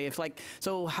on anyway.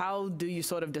 So how do you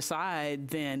sort of decide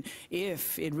then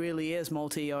if it really is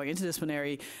multi or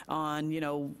interdisciplinary on,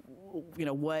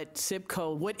 what zip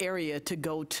code, what area to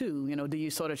go to? Do you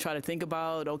sort of try to think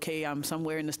about, okay, I'm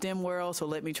somewhere in the STEM world, so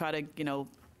let me try to,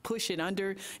 push it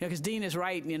under, because Dean is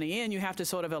right. In the end, you have to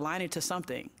sort of align it to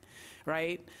something,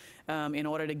 right, in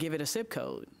order to give it a zip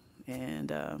code.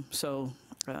 And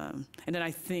and then I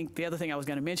think the other thing I was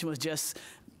going to mention was just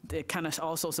kind of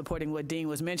also supporting what Dean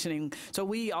was mentioning. So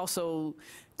we also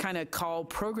kind of call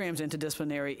programs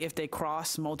interdisciplinary if they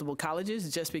cross multiple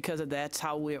colleges, just because that's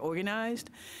how we're organized.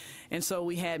 And so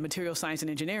we had material science and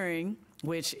engineering,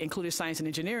 which included science and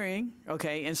engineering,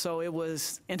 okay, and so it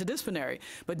was interdisciplinary.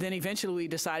 But then eventually we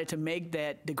decided to make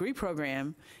that degree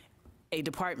program a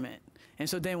department. And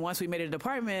so then once we made it a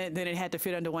department, then it had to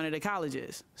fit under one of the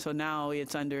colleges. So now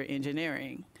it's under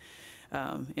engineering.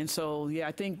 And so,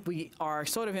 I think we are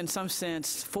sort of in some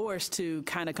sense forced to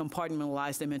kind of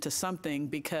compartmentalize them into something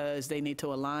because they need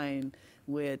to align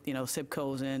with, zip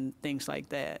codes and things like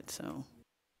that, so.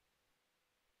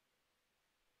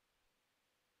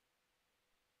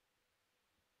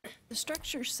 The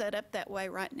structure's set up that way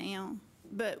right now,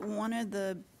 but one of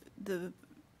the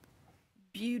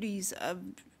beauties of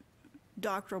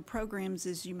doctoral programs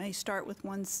is you may start with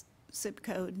one zip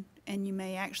code and you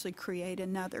may actually create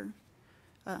another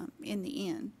in the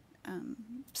end.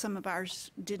 Some of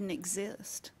ours didn't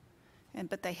exist,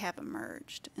 but they have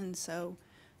emerged. And so,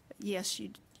 yes,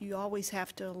 you always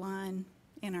have to align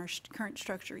in our current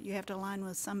structure. You have to align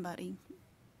with somebody,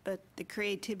 but the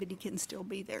creativity can still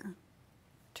be there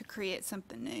to create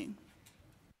something new.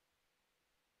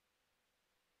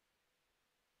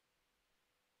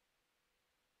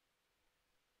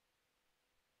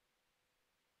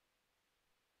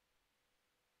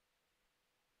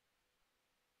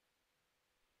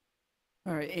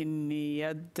 All right, any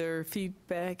other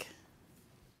feedback?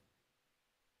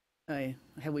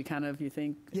 Have we kind of, you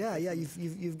think? Yeah,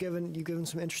 you've given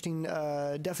some interesting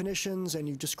definitions, and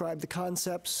you've described the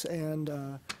concepts, and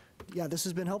this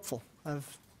has been helpful.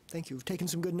 Thank you. You've taken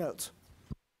some good notes.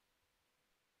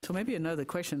 So maybe another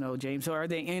question though, James. So are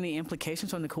there any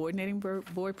implications from the coordinating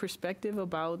board perspective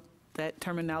about that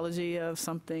terminology of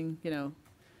something,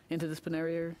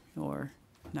 interdisciplinary or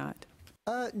not?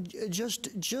 Just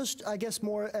I guess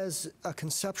more as a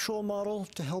conceptual model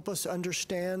to help us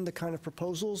understand the kind of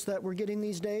proposals that we're getting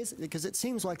these days, because it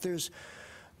seems like there's,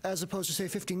 as opposed to say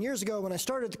 15 years ago when I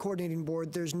started the coordinating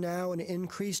board, there's now an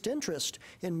increased interest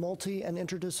in multi and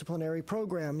interdisciplinary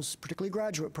programs, particularly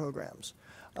graduate programs.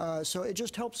 So it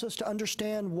just helps us to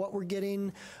understand what we're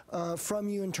getting from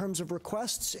you in terms of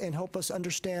requests and help us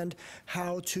understand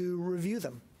how to review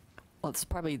them. Well, it's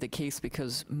probably the case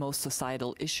because most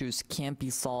societal issues can't be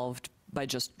solved by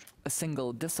just a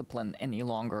single discipline any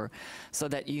longer, so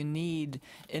that you need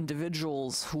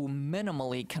individuals who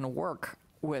minimally can work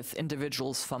with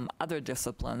individuals from other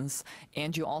disciplines,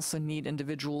 and you also need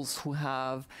individuals who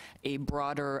have a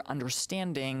broader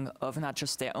understanding of not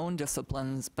just their own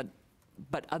disciplines, but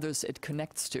others it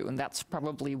connects to, and that's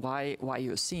probably why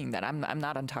you're seeing that. I'm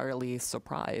not entirely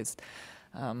surprised.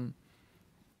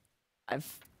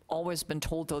 I've always been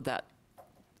told, though, that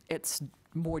it's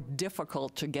more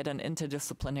difficult to get an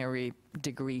interdisciplinary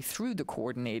degree through the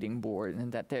coordinating board,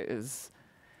 and that there is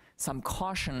some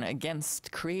caution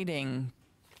against creating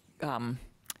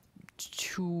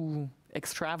too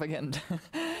extravagant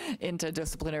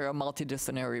interdisciplinary or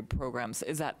multidisciplinary programs.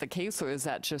 Is that the case, or is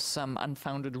that just some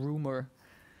unfounded rumor?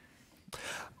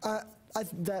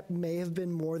 That may have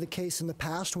been more the case in the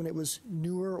past when it was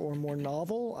newer or more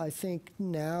novel. I think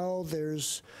now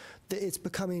there's it's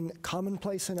becoming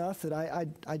commonplace enough that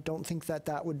I don't think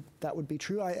that would be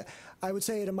true. I would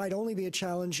say it might only be a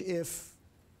challenge if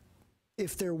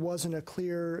there wasn't a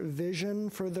clear vision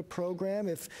for the program.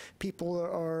 If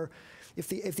people if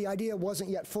the idea wasn't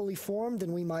yet fully formed,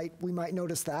 then we might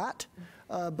notice that.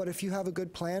 But if you have a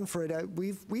good plan for it,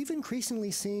 we've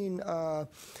increasingly seen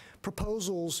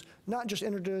proposals, not just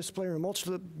interdisciplinary and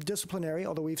multidisciplinary,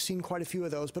 although we've seen quite a few of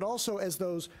those, but also as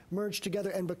those merge together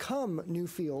and become new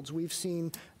fields. We've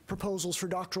seen proposals for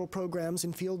doctoral programs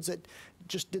in fields that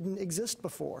just didn't exist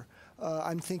before.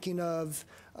 I'm thinking of,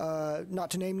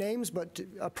 not to name names, but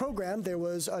a program, there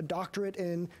was a doctorate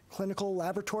in clinical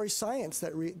laboratory science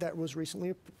that was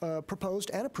recently proposed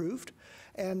and approved,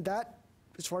 and that,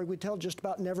 as far as we tell, just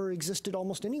about never existed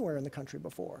almost anywhere in the country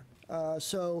before.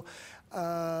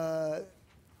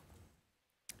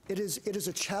 It is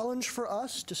a challenge for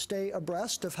us to stay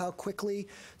abreast of how quickly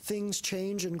things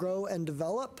change and grow and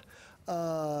develop.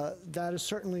 That is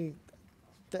certainly,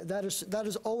 that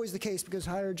is always the case because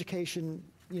higher education,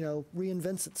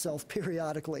 reinvents itself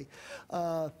periodically.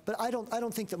 But I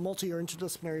don't think that multi or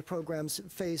interdisciplinary programs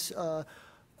face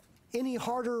any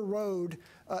harder road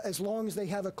as long as they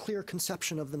have a clear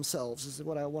conception of themselves, is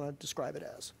what I want to describe it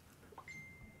as.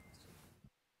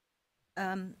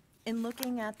 In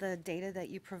looking at the data that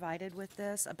you provided with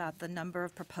this about the number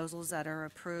of proposals that are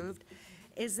approved,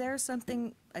 is there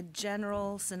a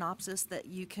general synopsis that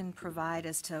you can provide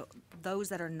as to those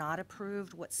that are not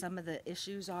approved, what some of the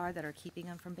issues are that are keeping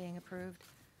them from being approved,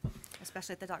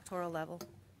 especially at the doctoral level?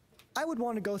 I would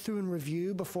want to go through and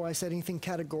review before I said anything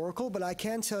categorical, but I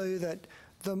can tell you that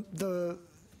the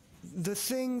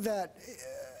thing that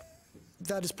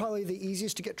is probably the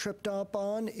easiest to get tripped up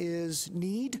on is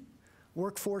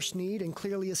workforce need, and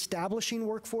clearly establishing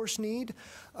workforce need.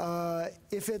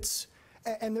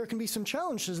 And there can be some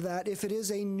challenges to that if it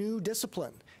is a new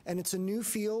discipline and it's a new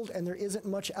field and there isn't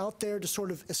much out there to sort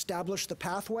of establish the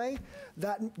pathway.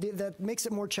 That makes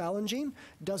it more challenging.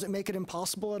 Doesn't make it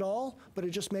impossible at all, but it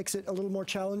just makes it a little more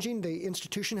challenging. The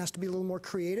institution has to be a little more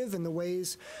creative in the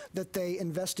ways that they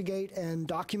investigate and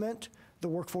document the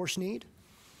workforce need.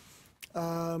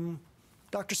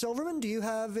 Dr. Silverman, do you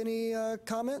have any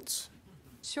comments?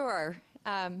 Sure.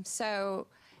 So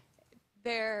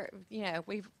there,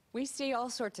 we see all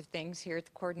sorts of things here at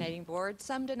the coordinating board.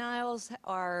 Some denials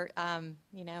are, I've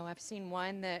seen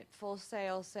one that Full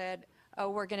Sail said, oh,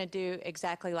 we're going to do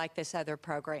exactly like this other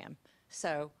program.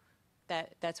 So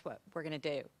that's what we're going to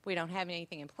do. We don't have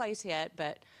anything in place yet,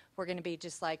 but we're going to be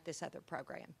just like this other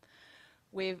program.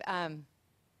 I'm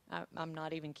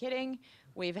not even kidding.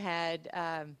 We've had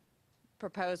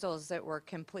proposals that were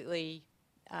completely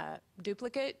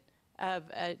duplicate of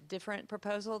a different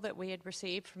proposal that we had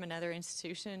received from another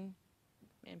institution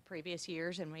in previous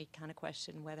years, and we kind of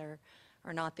questioned whether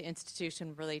or not the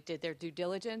institution really did their due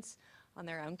diligence on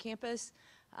their own campus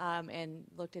and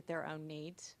looked at their own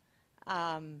needs.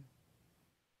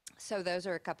 So those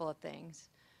are a couple of things.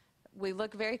 We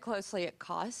look very closely at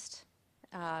cost.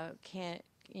 Is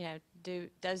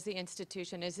the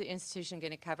institution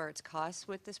going to cover its costs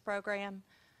with this program?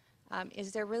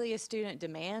 Is there really a student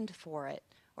demand for it?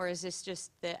 Or is this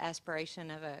just the aspiration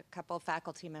of a couple of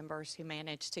faculty members who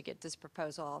managed to get this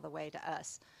proposal all the way to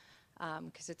us?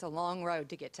 Because it's a long road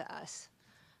to get to us.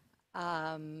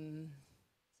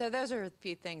 So those are a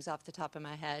few things off the top of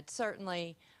my head.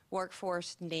 Certainly,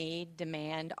 workforce need,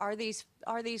 demand. Are these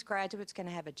graduates going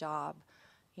to have a job?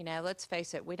 Let's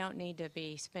face it, we don't need to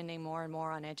be spending more and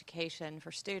more on education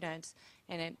for students,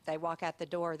 and if they walk out the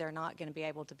door, they're not going to be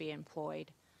able to be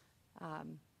employed.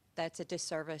 That's a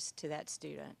disservice to that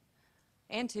student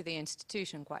and to the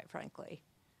institution, quite frankly.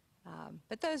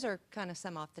 But those are kind of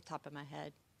some off the top of my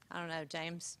head. I don't know,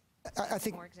 James, I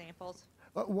think more examples?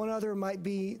 One other might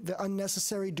be the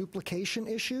unnecessary duplication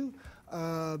issue.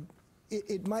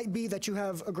 It might be that you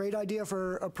have a great idea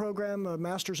for a program, a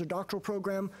master's or doctoral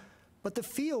program, but the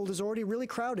field is already really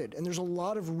crowded, and there's a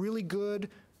lot of really good,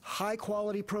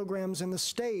 high-quality programs in the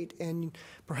state, and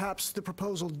perhaps the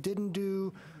proposal didn't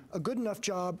do a good enough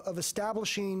job of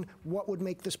establishing what would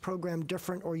make this program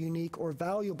different or unique or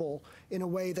valuable in a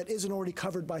way that isn't already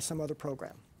covered by some other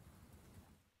program.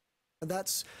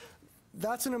 That's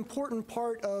an important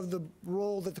part of the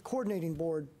role that the coordinating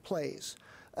board plays,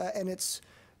 and it's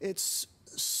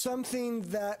something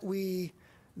that we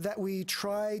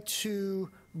try to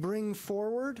bring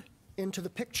forward into the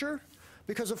picture,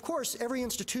 because of course every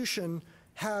institution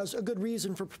has a good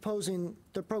reason for proposing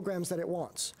the programs that it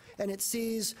wants, and it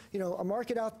sees a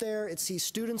market out there, it sees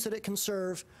students that it can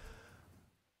serve,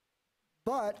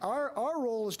 but our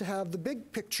role is to have the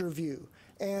big picture view.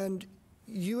 And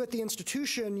you at the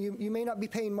institution, you may not be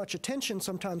paying much attention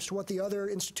sometimes to what the other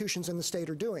institutions in the state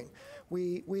are doing.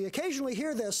 We occasionally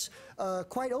hear this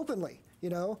quite openly, you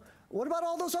know. What about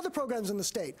all those other programs in the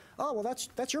state? Oh, well,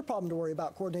 that's your problem to worry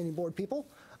about, coordinating board people,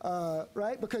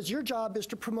 right? Because your job is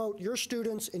to promote your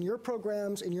students and your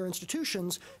programs and your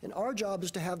institutions, and our job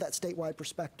is to have that statewide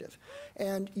perspective.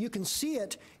 And you can see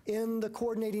it in the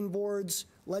coordinating board's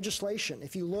legislation.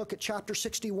 If you look at Chapter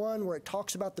 61, where it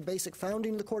talks about the basic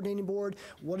founding of the coordinating board,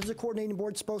 what is the coordinating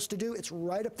board supposed to do? It's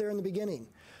right up there in the beginning.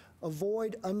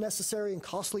 Avoid unnecessary and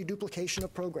costly duplication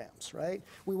of programs, right?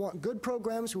 We want good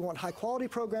programs, we want high quality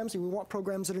programs, and we want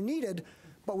programs that are needed,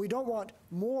 but we don't want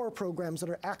more programs that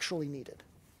are actually needed.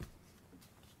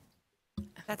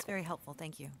 That's very helpful.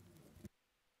 Thank you.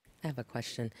 I have a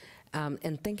question.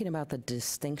 In thinking about the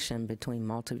distinction between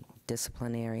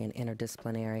multidisciplinary and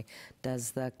interdisciplinary,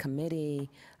 does the committee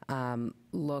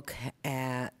look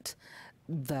at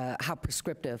how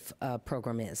prescriptive a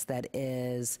program is? That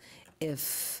is,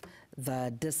 if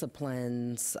the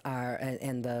disciplines are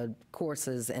and the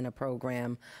courses in a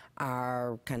program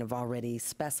are kind of already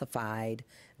specified,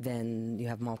 then you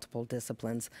have multiple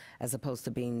disciplines, as opposed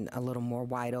to being a little more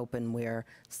wide open where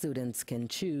students can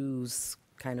choose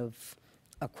kind of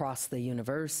across the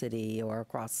university or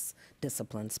across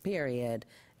disciplines, period,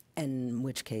 in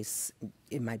which case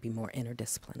it might be more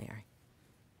interdisciplinary.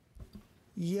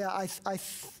 Yeah, I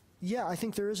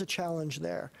think there is a challenge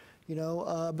there, you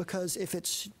know, because if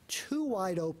it's too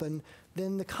wide open,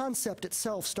 then the concept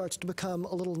itself starts to become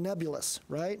a little nebulous,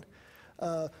 right?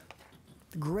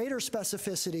 Greater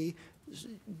specificity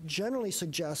generally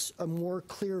suggests a more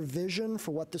clear vision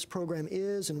for what this program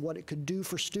is and what it could do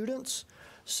for students.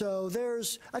 So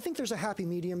I think there's a happy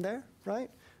medium there, right?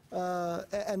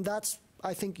 And that's,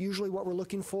 I think, usually what we're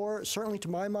looking for. Certainly to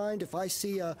my mind, if I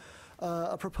see a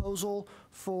proposal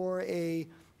for a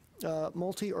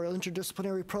multi or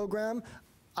interdisciplinary program,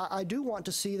 I do want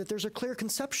to see that there's a clear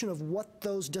conception of what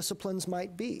those disciplines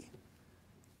might be.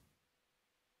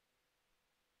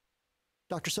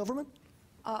 Dr. Silverman?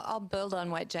 I'll build on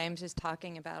what James is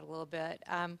talking about a little bit.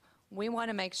 We want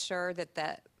to make sure that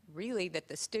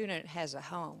the student has a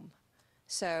home.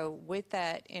 So with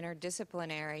that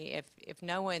interdisciplinary, if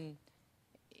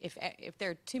there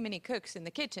are too many cooks in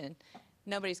the kitchen,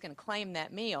 nobody's going to claim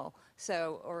that meal,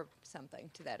 or something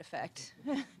to that effect.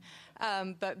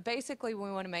 But basically,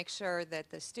 we want to make sure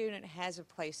that the student has a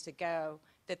place to go,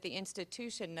 that the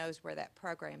institution knows where that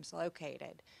program's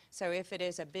located. So if it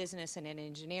is a business and an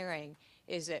engineering,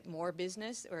 is it more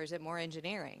business or is it more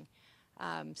engineering?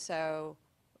 So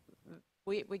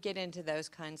we get into those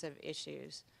kinds of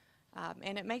issues.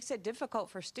 And it makes it difficult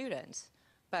for students.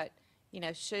 But, you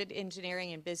know, should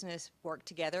engineering and business work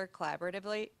together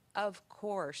collaboratively? Of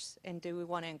course. And do we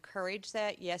want to encourage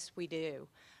that? Yes, we do.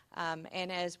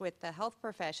 And as with the health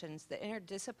professions, the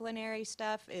interdisciplinary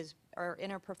stuff or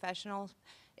interprofessional,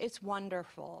 it's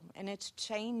wonderful. And it's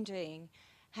changing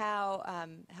how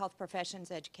health professions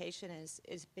education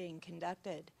is being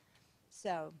conducted.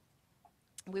 So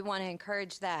we want to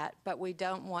encourage that, but we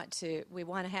want to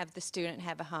have the student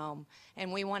have a home,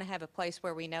 and we want to have a place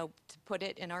where we know to put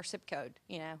it in our zip code.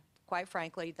 You know, quite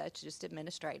frankly, that's just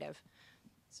administrative.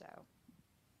 So.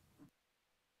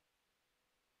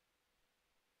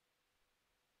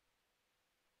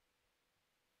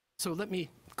 So let me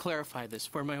clarify this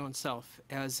for my own self.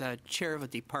 As chair of a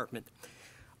department,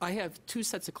 I have two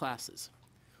sets of classes.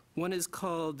 One is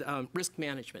called risk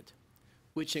management,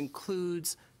 which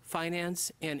includes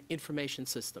finance and information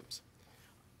systems.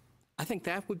 I think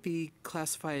that would be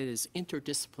classified as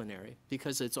interdisciplinary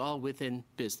because it's all within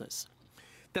business.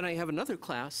 Then I have another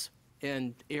class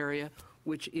and area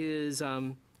which is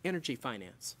energy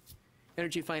finance.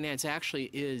 Energy finance actually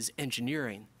is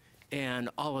engineering and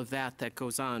all of that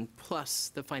goes on,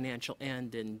 plus the financial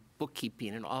end and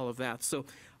bookkeeping and all of that. So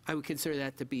I would consider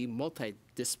that to be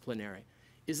multidisciplinary.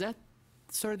 Is that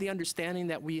sort of the understanding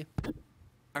that we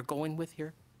are going with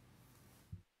here?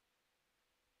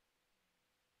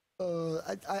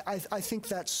 I think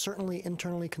that's certainly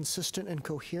internally consistent and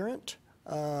coherent.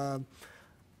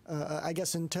 I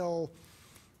guess until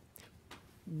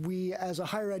we as a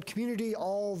higher ed community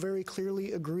all very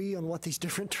clearly agree on what these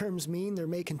different terms mean, there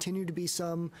may continue to be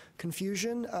some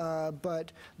confusion,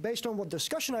 but based on what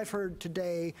discussion I've heard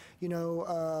today, you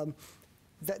know,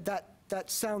 that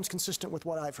sounds consistent with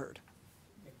what I've heard.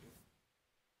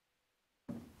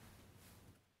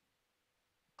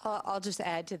 I'll just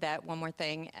add to that one more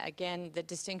thing. Again, the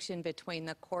distinction between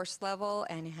the course level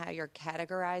and how you're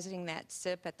categorizing that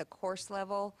SIP at the course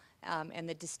level, and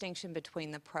the distinction between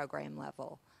the program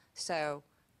level. So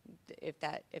if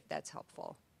that's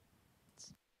helpful.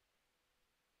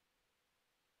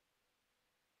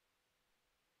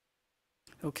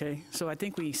 Okay, so I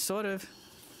think we sort of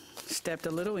stepped a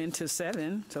little into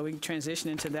 7, so we can transition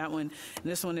into that one. And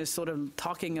this one is sort of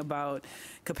talking about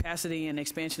capacity and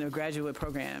expansion of graduate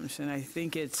programs. And I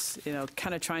think it's,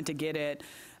 kind of trying to get at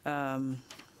kind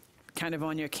of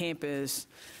on your campus,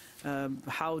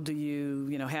 how do you,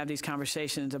 have these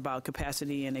conversations about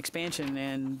capacity and expansion?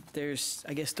 And there's,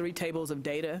 I guess, 3 tables of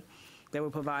data that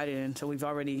were provided. And so we've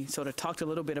already sort of talked a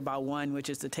little bit about one, which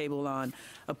is the table on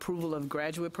approval of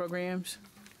graduate programs.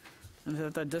 And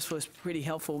I thought this was pretty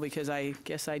helpful because I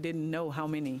guess I didn't know how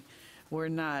many were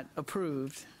not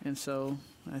approved. And so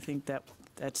I think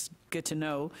that's good to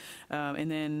know. And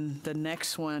then the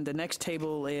next one, the next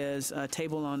table is a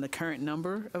table on the current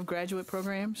number of graduate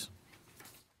programs.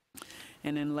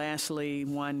 And then lastly,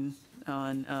 one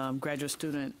on graduate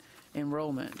student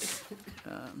enrollment.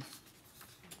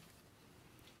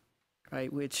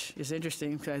 Right, which is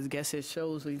interesting because I guess it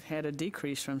shows we've had a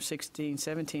decrease from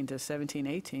 16-17 to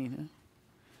 17-18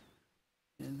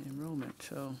 in enrollment.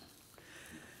 So,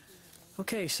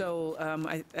 okay, so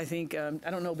I think I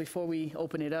don't know, before we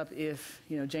open it up, if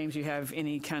James, you have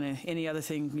any other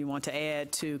thing you want to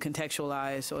add to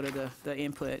contextualize sort of the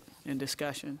input and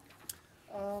discussion.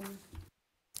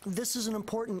 This is an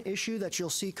important issue that you'll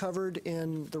see covered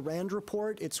in the RAND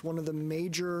report. It's one of the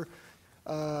major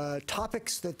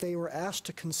topics that they were asked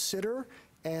to consider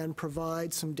and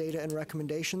provide some data and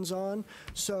recommendations on.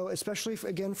 So especially,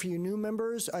 again, for you new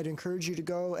members, I'd encourage you to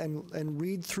go and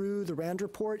read through the RAND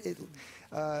report.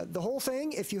 The whole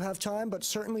thing, if you have time, but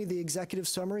certainly the executive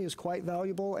summary is quite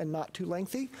valuable and not too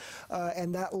lengthy.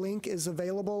 And that link is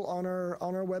available on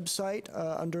our website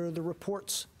under the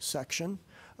reports section.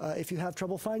 If you have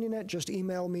trouble finding it, just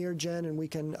email me or Jen, and we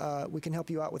can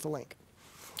help you out with the link.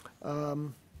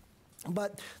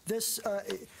 But this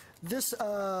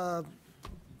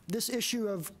issue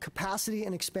of capacity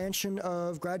and expansion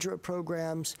of graduate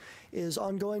programs is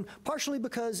ongoing, partially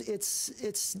because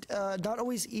it's not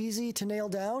always easy to nail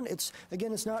down. It's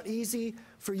not easy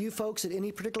for you folks at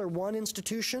any particular one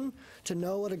institution to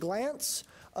know at a glance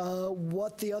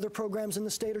what the other programs in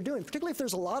the state are doing, particularly if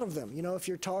there's a lot of them. If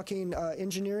you're talking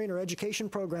engineering or education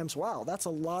programs, wow, that's a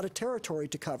lot of territory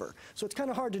to cover. So it's kind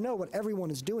of hard to know what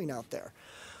everyone is doing out there.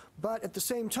 But at the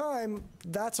same time,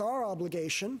 that's our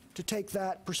obligation to take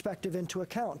that perspective into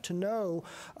account, to know,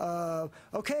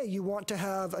 okay, you want to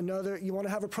have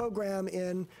a program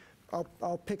in,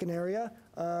 I'll pick an area,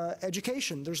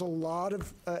 education. There's a lot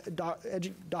of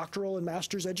doctoral and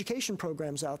master's education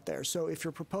programs out there. So if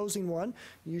you're proposing one,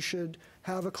 you should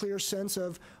have a clear sense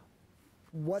of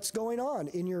what's going on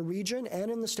in your region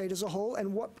and in the state as a whole,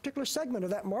 and what particular segment of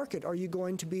that market are you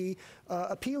going to be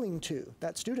appealing to,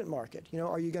 that student market?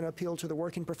 Are you going to appeal to the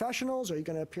working professionals? Are you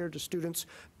going to appeal to students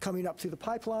coming up through the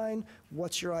pipeline?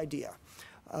 What's your idea?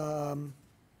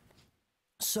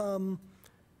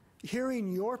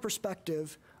 Hearing your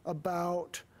perspective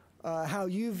about how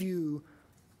you view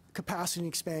capacity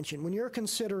expansion. When you're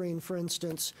considering, for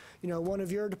instance, one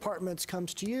of your departments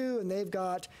comes to you and they've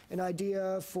got an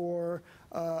idea for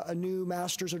a new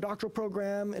master's or doctoral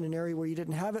program in an area where you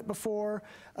didn't have it before,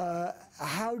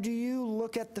 how do you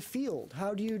look at the field?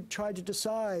 How do you try to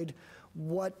decide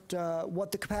what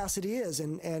the capacity is?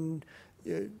 And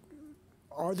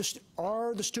are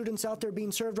the students out there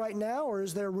being served right now, or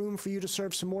is there room for you to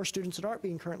serve some more students that aren't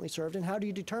being currently served? And how do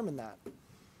you determine that?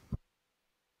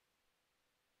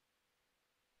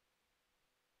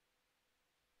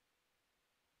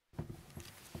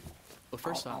 Well,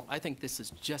 first off, I think this is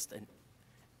just an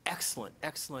excellent,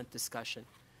 excellent discussion.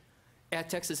 At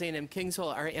Texas A&M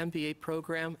Kingsville, our MBA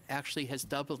program actually has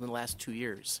doubled in the last 2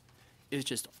 years. It's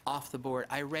just off the board.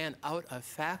 I ran out of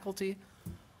faculty.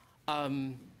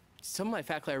 Some of my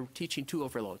faculty are teaching 2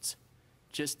 overloads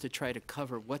just to try to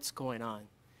cover what's going on.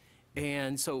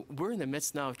 And so we're in the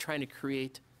midst now of trying to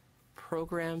create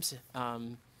programs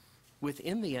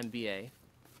within the MBA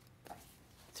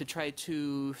to try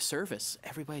to service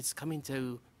everybody that's coming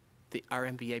to our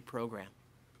MBA program.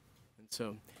 And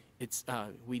so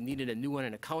we needed a new one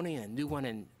in accounting and a new one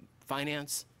in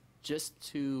finance just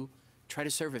to try to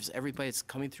service everybody that's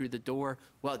coming through the door.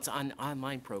 Well, it's an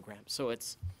online program, so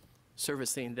it's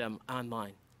servicing them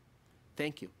online.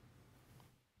 Thank you.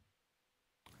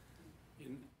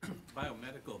 In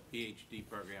biomedical PhD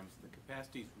programs, the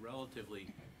capacity is relatively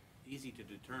easy to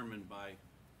determine by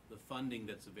the funding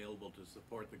that's available to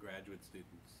support the graduate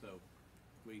students. So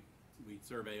we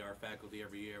survey our faculty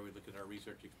every year. We look at our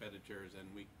research expenditures, and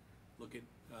we look at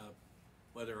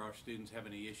whether our students have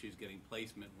any issues getting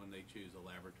placement when they choose a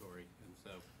laboratory. And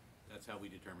so that's how we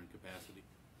determine capacity.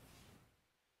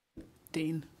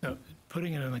 Dean? So,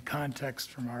 putting it in the context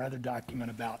from our other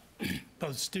document about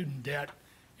both student debt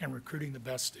and recruiting the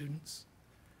best students.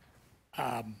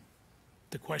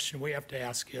 The question we have to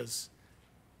ask is,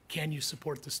 can you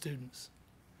support the students?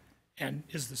 And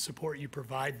is the support you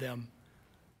provide them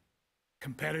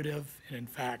competitive? And in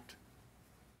fact,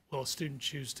 will a student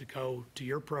choose to go to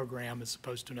your program as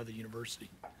opposed to another university?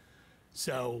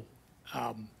 So,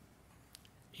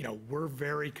 you know, we're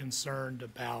very concerned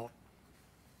about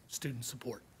student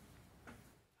support.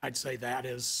 I'd say that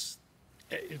is,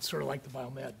 it's sort of like the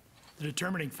biomed. The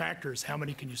determining factor is how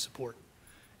many can you support?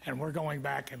 And we're going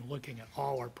back and looking at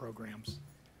all our programs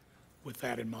with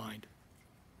that in mind,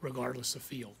 regardless of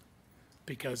field.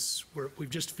 Because we've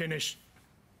just finished,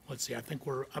 let's see, I think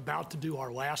we're about to do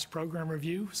our last program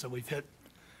review. So we've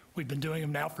been doing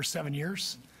them now for 7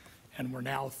 years, and we're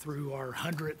now through our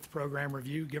 100th program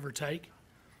review, give or take.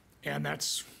 And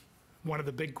that's one of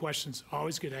the big questions I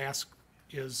always get asked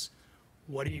is,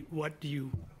 how do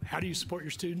you support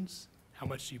your students? How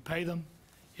much do you pay them?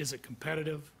 Is it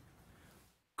competitive?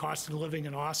 Cost of living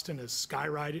in Austin has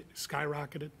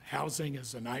skyrocketed. Housing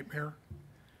is a nightmare.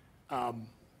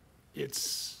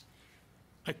 It's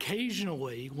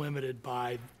occasionally limited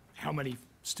by how many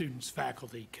students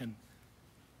faculty can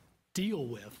deal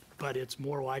with, but it's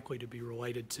more likely to be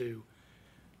related to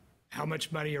how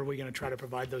much money are we going to try to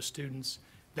provide those students.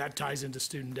 That ties into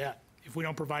student debt. If we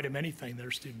don't provide them anything,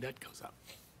 their student debt goes up.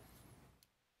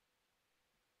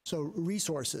 So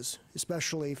resources,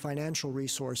 especially financial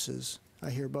resources, I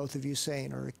hear both of you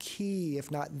saying, are a key,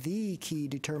 if not the key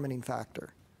determining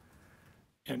factor.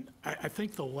 And I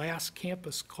think the last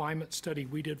campus climate study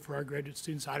we did for our graduate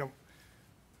students,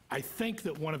 I think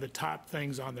that one of the top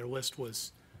things on their list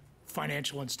was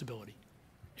financial instability.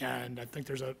 And I think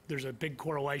there's a big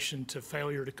correlation to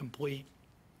failure to complete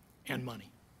and money.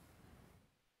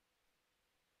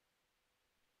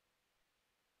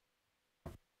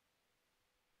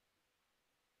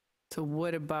 So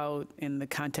what about in the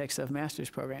context of master's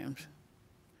programs?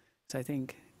 So I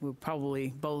think we're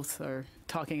probably both are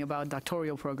talking about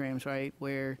doctoral programs, right,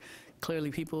 where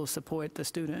clearly people support the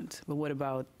students. But what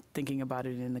about thinking about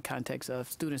it in the context of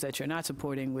students that you're not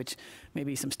supporting, which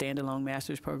maybe some standalone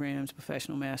master's programs,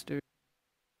 professional masters?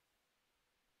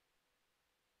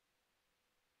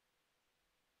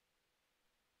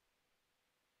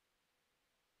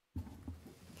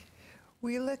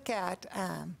 We look at,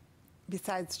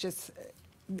 besides just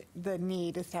the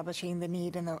need, establishing the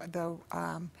need in the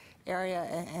area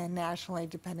and nationally,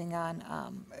 depending on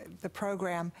the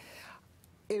program,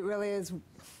 it really is,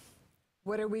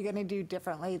 what are we going to do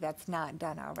differently that's not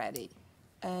done already?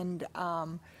 And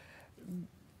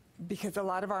because a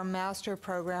lot of our master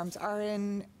programs are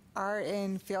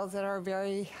in fields that are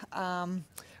very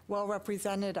well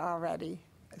represented already.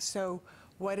 So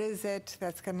what is it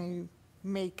that's going to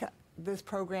make this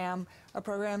program a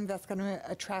program that's going to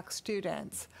attract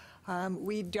students?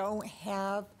 We don't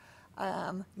have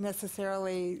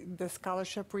necessarily the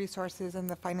scholarship resources and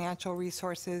the financial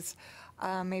resources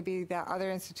maybe that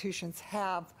other institutions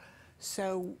have.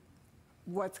 So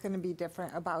what's going to be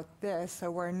different about this? So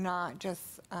we're not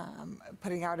just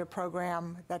putting out a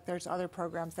program, that there's other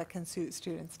programs that can suit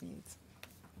students' needs.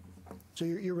 So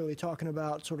you're really talking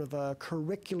about sort of a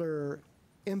curricular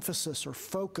emphasis or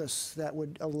focus that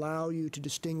would allow you to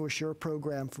distinguish your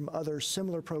program from other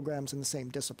similar programs in the same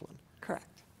discipline.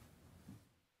 Correct.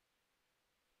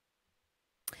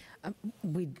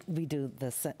 We do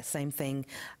the same thing,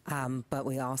 but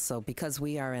we also, because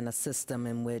we are in a system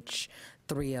in which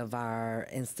 3 of our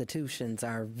institutions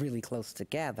are really close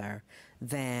together,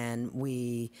 then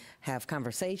we have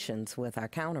conversations with our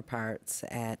counterparts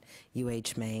at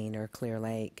UH Maine or Clear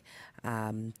Lake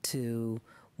to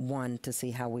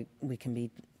see how we can be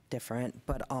different,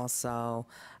 but also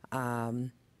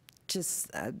I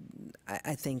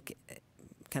think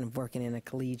kind of working in a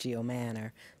collegial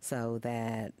manner so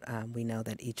that we know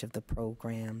that each of the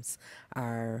programs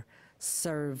are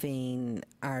serving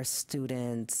our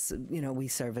students. You know, we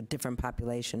serve a different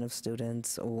population of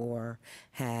students or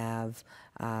have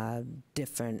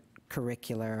different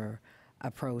curricular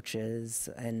approaches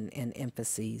and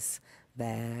emphases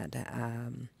that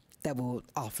that will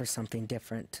offer something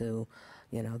different to,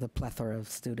 you know, the plethora of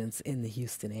students in the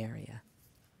Houston area.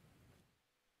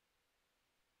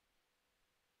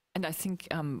 And I think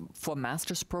for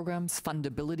master's programs,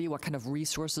 fundability, what kind of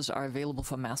resources are available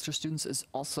for master's students is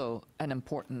also an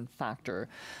important factor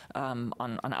on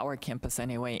our campus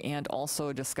anyway, and also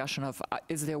a discussion of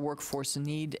is there workforce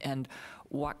need and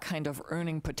what kind of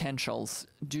earning potentials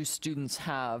do students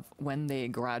have when they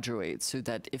graduate, so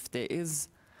that if there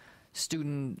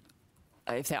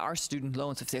are student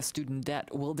loans, if there's student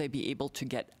debt, will they be able to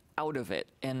get out of it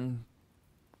and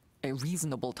a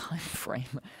reasonable time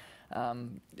frame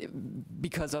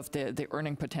because of the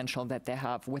earning potential that they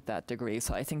have with that degree.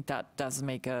 So I think that does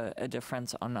make a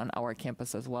difference on our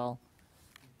campus as well.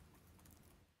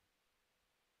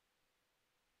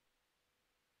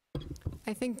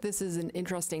 I think this is an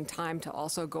interesting time to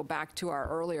also go back to our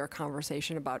earlier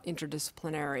conversation about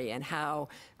interdisciplinary and how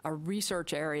a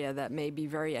research area that may be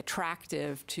very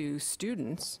attractive to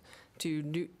students,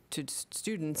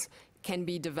 can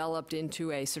be developed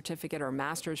into a certificate or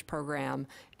master's program,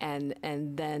 and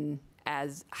then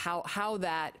as how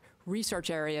that research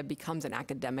area becomes an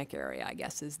academic area, I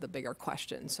guess, is the bigger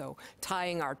question. So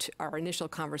tying our initial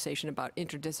conversation about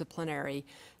interdisciplinary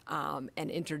and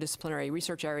interdisciplinary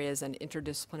research areas and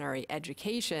interdisciplinary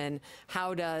education,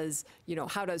 how does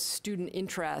student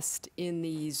interest in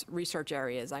these research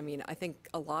areas? I mean, I think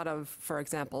a lot of, for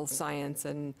example, science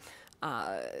and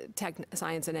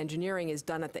engineering is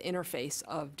done at the interface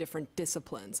of different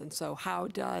disciplines, and so how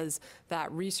does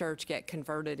that research get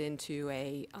converted into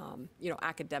a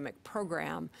academic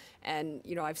program? And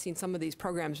I've seen some of these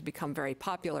programs become very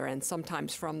popular, and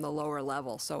sometimes from the lower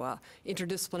level. So a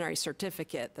interdisciplinary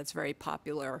certificate that's very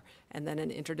popular, and then an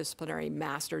interdisciplinary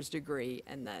master's degree,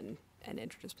 and then an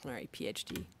interdisciplinary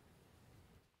PhD.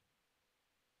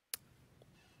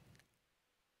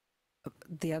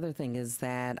 The other thing is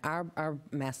that our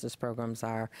master's programs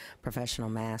are professional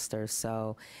masters,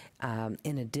 so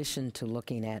in addition to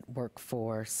looking at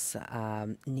workforce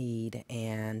need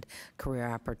and career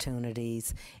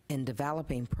opportunities in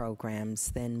developing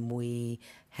programs, then we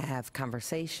have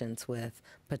conversations with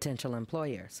potential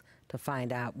employers to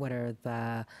find out what are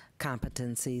the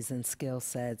competencies and skill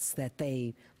sets that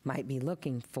they might be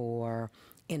looking for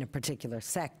in a particular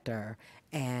sector,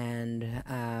 and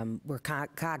we're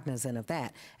cognizant of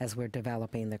that as we're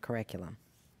developing the curriculum.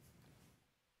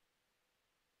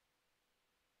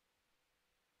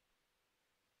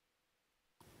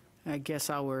 I guess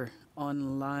our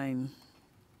online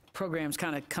programs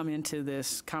kind of come into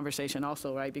this conversation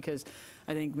also, right? Because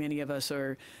I think many of us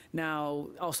are now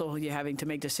also having to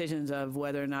make decisions of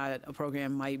whether or not a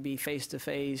program might be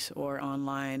face-to-face or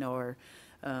online or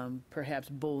perhaps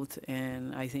both,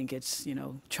 and I think it's,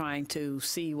 trying to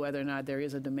see whether or not there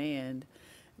is a demand.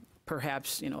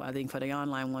 Perhaps, I think for the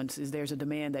online ones, there's a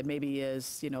demand that maybe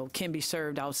is, can be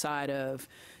served outside of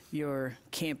your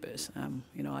campus.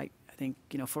 I think,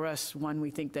 for us,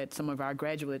 we think that some of our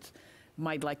graduates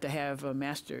might like to have a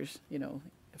master's,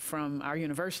 from our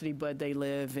university, but they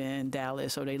live in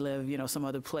Dallas or they live, some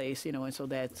other place, and so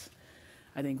that's,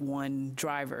 I think, one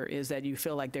driver is that you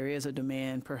feel like there is a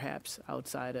demand perhaps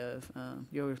outside of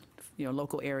your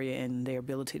local area and their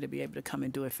ability to be able to come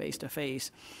and do it face-to-face.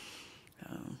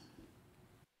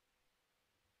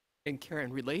 And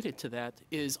Karen, related to that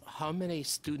is how many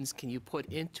students can you put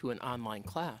into an online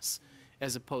class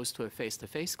as opposed to a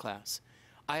face-to-face class?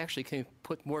 I actually can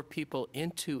put more people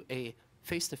into a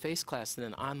face-to-face class than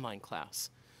an online class.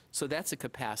 So that's a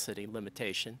capacity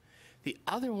limitation. The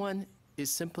other one is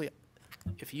simply,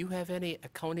 if you have any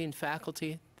accounting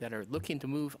faculty that are looking to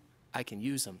move, I can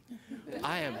use them.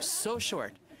 I am so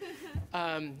short.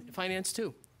 Finance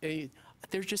too.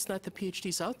 There's just not the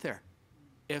PhDs out there.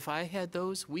 If I had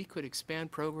those, we could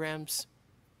expand programs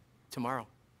tomorrow.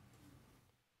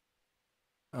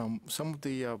 Some of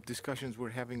the discussions we're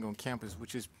having on campus,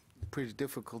 which is pretty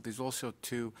difficult, is also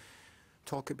to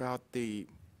talk about the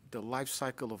life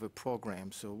cycle of a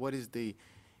program. So what is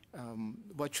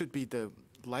what should be the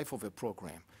life of a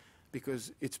program?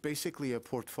 Because it's basically a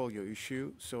portfolio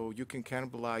issue, so you can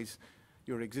cannibalize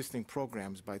your existing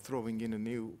programs by throwing in a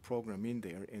new program in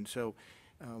there. And so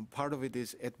part of it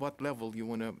is at what level you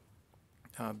want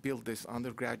to build this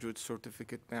undergraduate,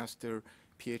 certificate, master,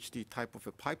 PhD type of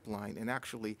a pipeline, and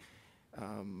actually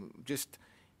just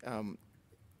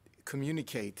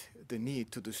communicate the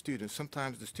need to the students.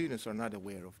 Sometimes the students are not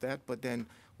aware of that, but then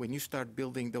when you start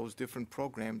building those different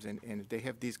programs and they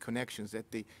have these connections at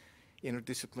the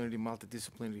interdisciplinary,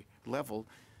 multidisciplinary level,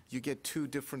 you get two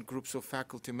different groups of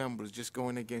faculty members just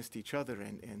going against each other,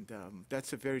 and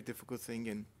that's a very difficult thing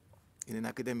in an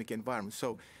academic environment.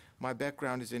 So my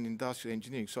background is in industrial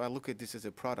engineering, so I look at this as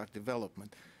a product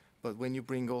development. But when you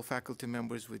bring all faculty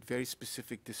members with very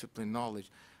specific discipline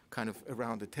knowledge kind of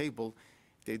around the table,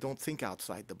 they don't think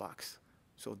outside the box.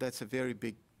 So that's a very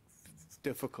big,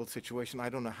 difficult situation. I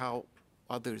don't know how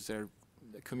others are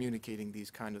communicating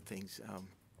these kind of things.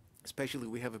 Especially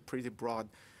we have a pretty broad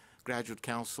graduate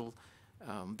council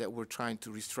that we're trying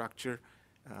to restructure.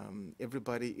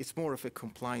 Everybody, it's more of a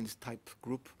compliance type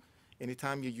group.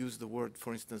 Anytime you use the word,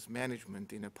 for instance,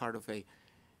 management in a part of a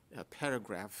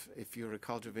paragraph, if you're a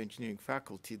College of Engineering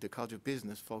faculty, the College of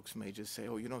Business folks may just say,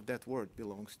 oh, you know, that word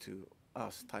belongs to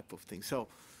us type of thing. So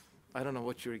I don't know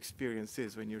what your experience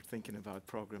is when you're thinking about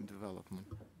program development.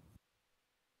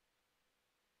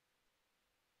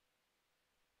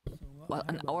 Well,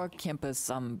 on our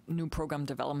campus, new program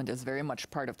development is very much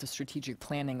part of the strategic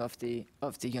planning of the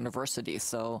university.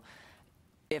 So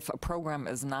if a program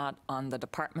is not on the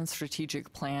department's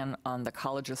strategic plan, on the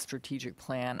college's strategic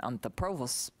plan, on the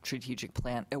provost's strategic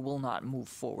plan, it will not move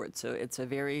forward. So it's a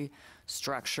very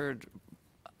structured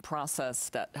process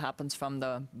that happens from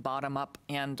the bottom up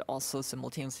and also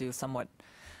simultaneously somewhat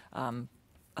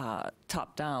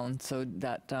top down, so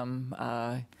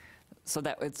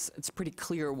that it's pretty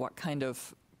clear what kind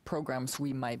of programs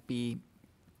we might be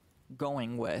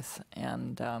going with,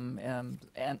 and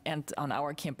on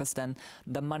our campus then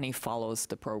the money follows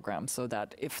the program, so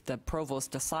that if the provost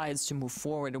decides to move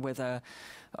forward with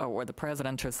or the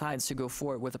president decides to go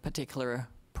forward with a particular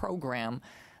program,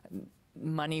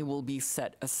 money will be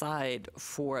set aside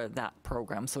for that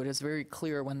program. So it is very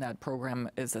clear when that program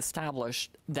is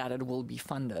established that it will be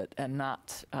funded, and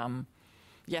not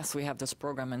yes, we have this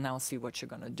program and now see what you're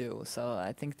going to do. So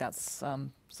I think that's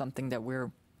something that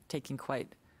we're taking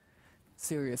quite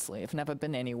seriously. I've never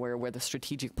been anywhere where the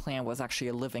strategic plan was actually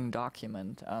a living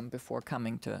document before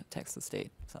coming to Texas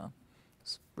State. So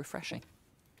it's refreshing.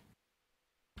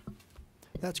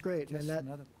 That's great. Just and that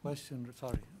another question,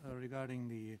 sorry, regarding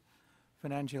the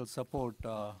financial support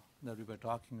that we were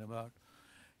talking about.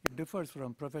 It differs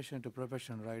from profession to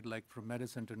profession, right? Like from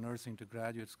medicine to nursing to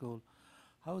graduate school.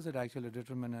 How is it actually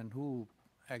determined, and who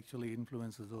actually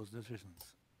influences those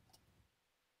decisions?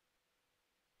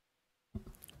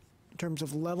 in terms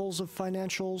of levels of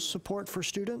financial support for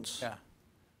students? Yeah.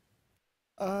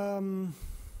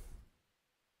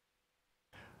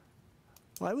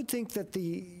 Well, I would think that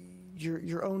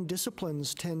your own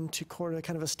disciplines tend to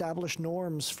kind of establish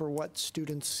norms for what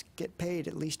students get paid,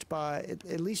 at least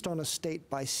on a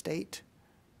state-by-state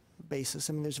basis.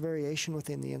 I mean, there's variation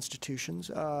within the institutions.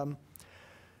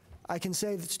 I can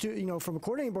say that, from a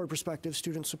coordinating board perspective,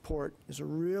 student support is a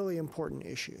really important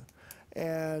issue.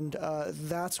 And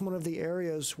that's one of the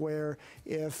areas where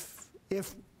if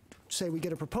say we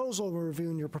get a proposal and we're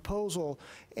reviewing your proposal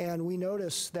and we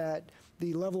notice that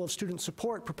the level of student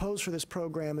support proposed for this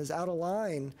program is out of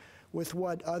line with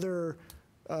what other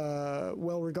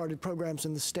well-regarded programs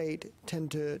in the state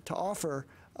tend to offer,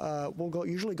 we'll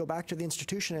usually go back to the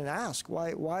institution and ask,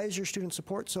 why is your student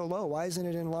support so low? Why isn't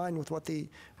it in line with what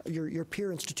your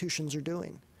peer institutions are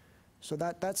doing? So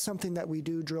that's something that we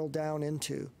do drill down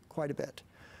into quite a bit.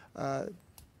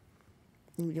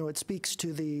 It speaks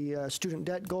to the student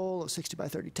debt goal of 60 by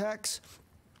 30 techs,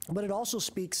 but it also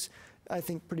speaks, I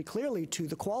think, pretty clearly to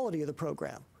the quality of the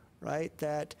program, right?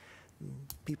 That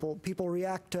people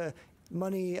react to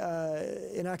money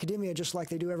in academia just like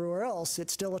they do everywhere else. It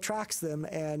still attracts them,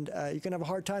 and you can have a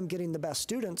hard time getting the best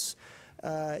students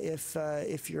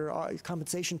if your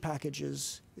compensation package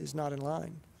is not in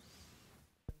line.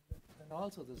 And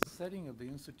also the setting of the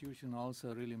institution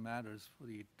also really matters for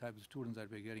the type of students that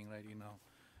we're getting, right?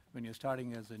 When you're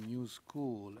starting as a new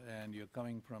school and you're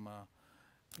coming from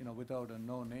without a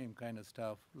no-name kind of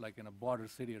stuff, like in a border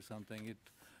city or something,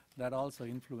 that also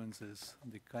influences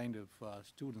the kind of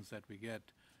students that we get,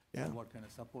 and what kind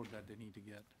of support that they need to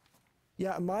get.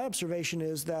 Yeah, my observation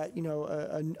is that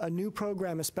a new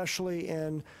program, especially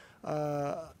in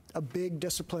a big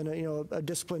discipline, a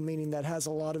discipline meaning that has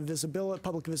a lot of visibility,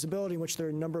 public visibility, in which there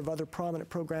are a number of other prominent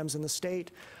programs in the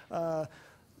state.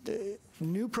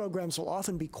 New programs will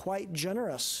often be quite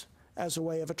generous as a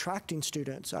way of attracting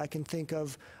students. I can think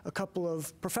of a couple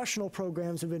of professional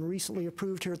programs that have been recently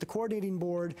approved here at the coordinating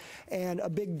board, and a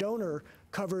big donor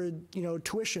covered,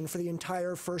 tuition for the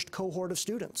entire first cohort of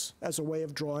students as a way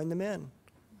of drawing them in.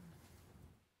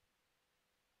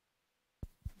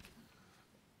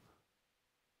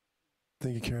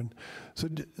 Thank you, Karen. So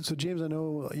James, I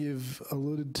know you've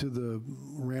alluded to the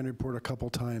RAND report a couple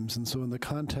times, and so in the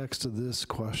context of this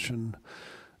question,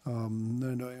 I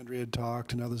know Andrea had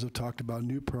talked and others have talked about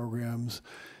new programs,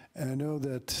 and I know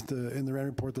that in the RAND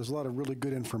report there's a lot of really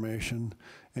good information,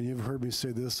 and you've heard me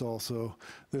say this also.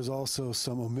 There's also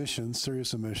some omissions,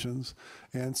 serious omissions,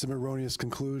 and some erroneous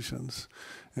conclusions.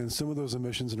 And some of those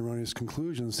omissions and erroneous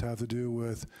conclusions have to do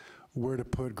with where to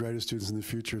put graduate students in the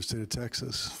future of the state of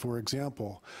Texas. For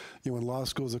example, when law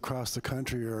schools across the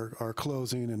country are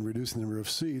closing and reducing the number of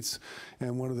seats,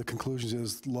 and one of the conclusions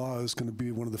is law is going to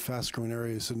be one of the fast growing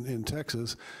areas in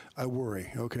Texas, I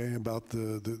worry, about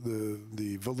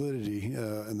the validity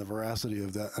and the veracity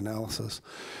of that analysis.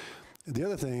 The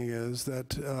other thing is that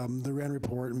the RAND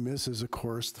report misses, of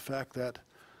course, the fact that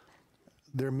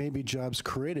there may be jobs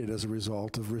created as a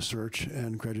result of research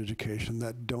and graduate education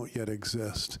that don't yet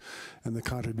exist, and the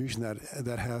contribution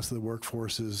that has to the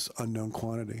workforce is unknown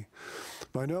quantity.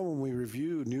 But I know when we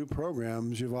review new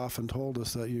programs, you've often told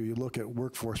us that you look at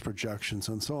workforce projections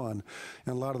and so on,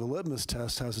 and a lot of the litmus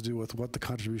test has to do with what the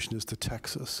contribution is to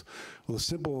Texas. Well, the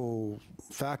simple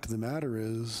fact of the matter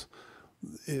is,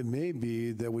 it may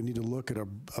be that we need to look at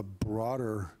a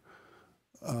broader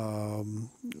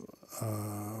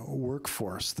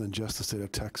workforce than just the state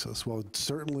of Texas. Well,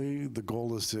 certainly the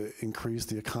goal is to increase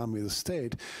the economy of the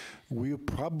state. We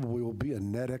probably will be a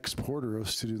net exporter of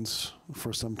students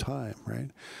for some time,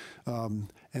 right? And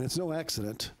it's no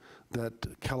accident that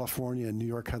California and New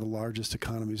York have the largest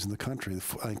economies in the country.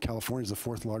 I think California is the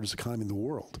fourth largest economy in the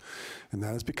world. And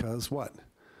that is because what?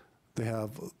 They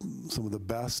have some of the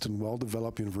best and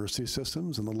well-developed university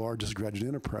systems and the largest graduate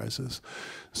enterprises.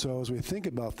 So as we think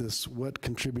about this, what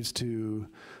contributes to,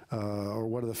 or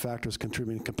what are the factors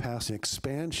contributing to capacity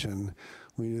expansion,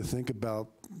 we need to think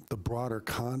about the broader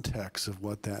context of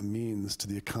what that means to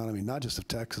the economy, not just of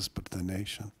Texas, but to the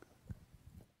nation.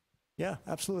 Yeah,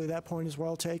 absolutely. That point is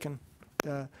well taken.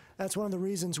 That's one of the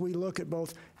reasons we look at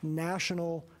both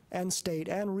national and state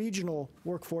and regional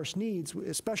workforce needs,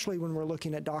 especially when we're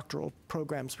looking at doctoral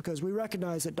programs, because we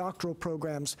recognize that doctoral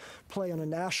programs play on a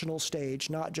national stage,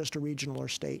 not just a regional or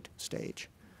state stage.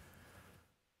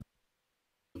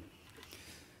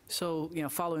 So,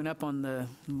 following up on the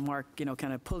Mark,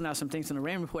 kind of pulling out some things in the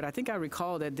RAND report, I think I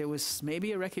recall that there was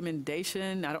maybe a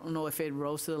recommendation. I don't know if it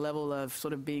rose to the level of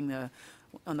sort of being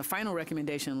on the final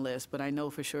recommendation list, but I know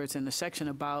for sure it's in the section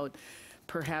about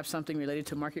perhaps something related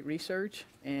to market research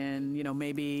and,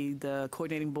 maybe the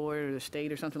coordinating board or the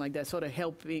state or something like that, sort of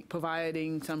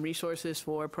providing some resources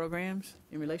for programs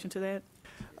in relation to that?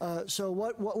 So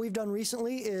what we've done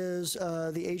recently is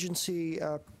the agency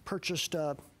purchased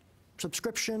a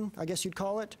subscription, I guess you'd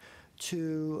call it,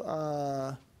 to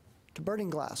Burning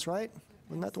Glass, right?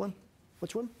 Wasn't that the one?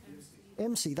 Which one?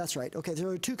 MC, that's right. Okay, there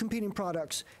are two competing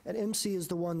products, and MC is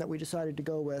the one that we decided to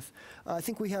go with. I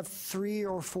think we have 3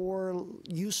 or 4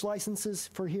 use licenses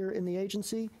for here in the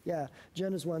agency. Yeah,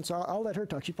 Jen is one, so I'll let her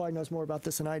talk. She probably knows more about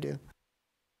this than I do.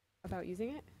 About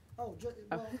using it? Well,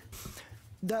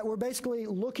 that we're basically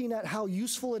looking at how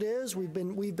useful it is. We've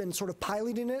been sort of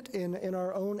piloting it in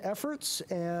our own efforts,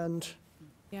 and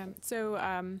yeah.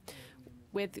 So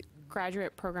with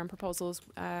graduate program proposals,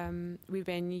 we've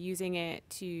been using it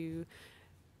to.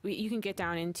 You can get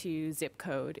down into zip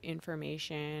code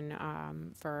information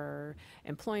for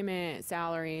employment,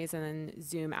 salaries, and then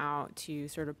zoom out to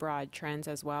sort of broad trends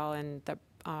as well. And the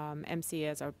MC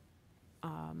as a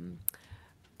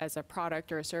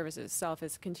product or a service itself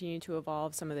is continuing to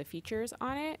evolve some of the features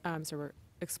on it. So we're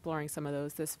exploring some of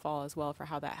those this fall as well for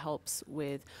how that helps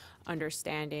with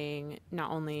understanding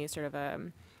not only sort of a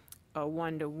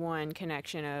one-to-one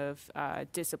connection of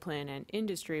discipline and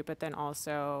industry, but then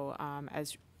also,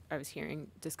 as I was hearing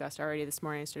discussed already this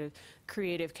morning, sort of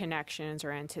creative connections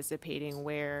or anticipating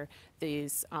where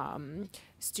these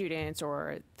students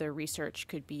or the research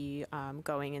could be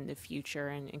going in the future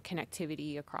and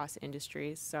connectivity across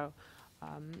industries. So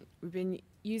we've been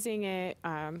using it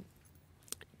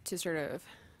to sort of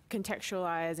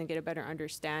contextualize and get a better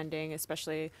understanding,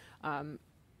 especially I'm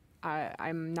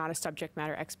not a subject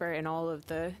matter expert in all of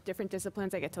the different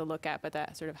disciplines I get to look at, but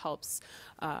that sort of helps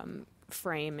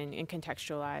frame and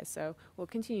contextualize. So we'll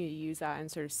continue to use that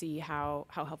and sort of see how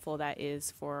helpful that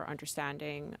is for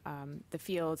understanding the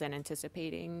fields and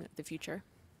anticipating the future.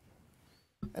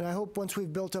 And I hope once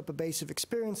we've built up a base of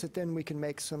experience that then we can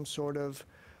make some sort of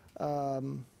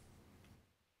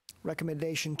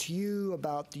recommendation to you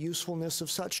about the usefulness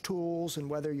of such tools and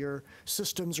whether your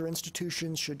systems or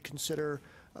institutions should consider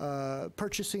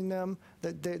purchasing them.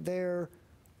 That they're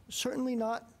certainly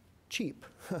not cheap.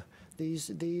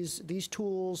 These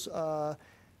tools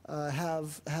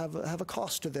have a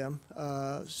cost to them.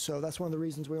 So that's one of the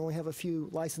reasons we only have a few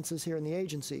licenses here in the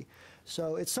agency.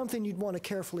 So it's something you'd want to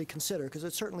carefully consider because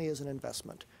it certainly is an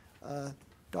investment.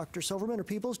 Dr. Silverman or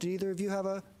Peoples, do either of you have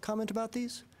a comment about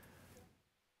these?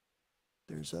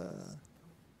 There's a...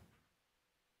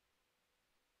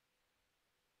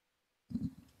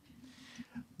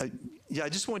 Yeah, I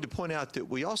just wanted to point out that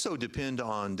we also depend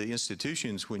on the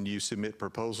institutions when you submit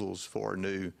proposals for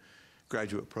new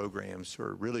graduate programs,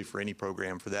 or really for any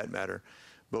program for that matter.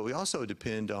 But we also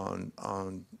depend on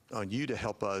you to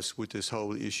help us with this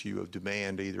whole issue of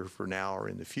demand, either for now or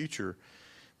in the future,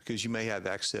 because you may have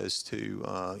access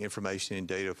to information and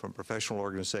data from professional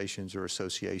organizations or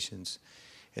associations.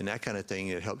 and that kind of thing,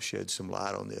 it helps shed some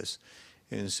light on this.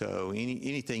 And so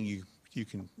anything you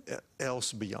can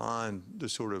else beyond the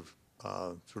sort of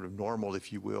normal,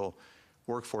 if you will,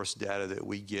 workforce data that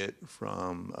we get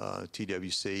from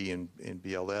TWC and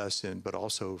BLS, but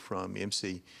also from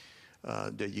MC,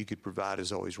 that you could provide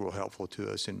is always real helpful to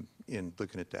us in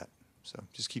looking at that. So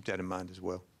just keep that in mind as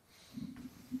well.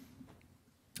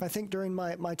 I think during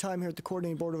my time here at the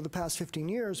Coordinating Board over the past 15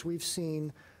 years, we've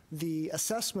seen the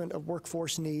assessment of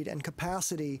workforce need and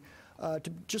capacity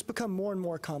to just become more and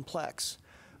more complex.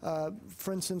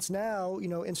 For instance, now,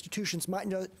 institutions might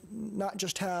not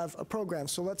just have a program.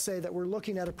 So let's say that we're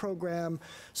looking at a program,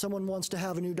 someone wants to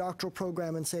have a new doctoral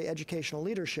program in, say, educational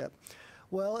leadership.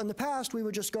 Well, in the past, we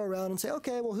would just go around and say,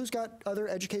 okay, well, who's got other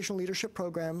educational leadership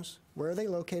programs? Where are they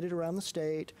located around the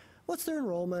state? What's their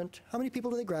enrollment? How many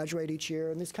people do they graduate each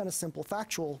year? And these kind of simple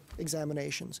factual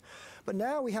examinations. But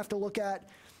now we have to look at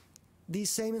these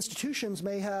same institutions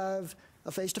may have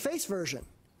a face-to-face version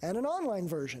and an online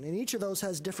version, and each of those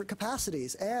has different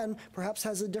capacities and perhaps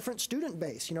has a different student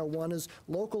base. One is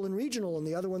local and regional, and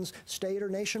the other one's state or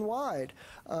nationwide.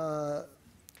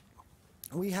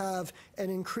 We have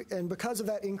and because of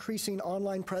that increasing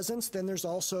online presence, then there's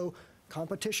also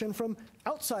competition from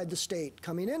outside the state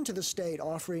coming into the state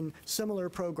offering similar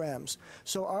programs.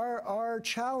 So our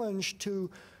challenge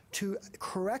to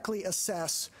correctly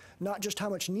assess not just how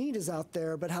much need is out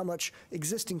there, but how much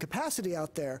existing capacity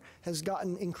out there has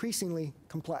gotten increasingly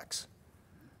complex.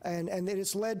 And it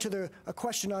has led to a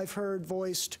question I've heard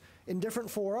voiced in different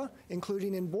fora,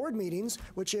 including in board meetings,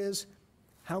 which is,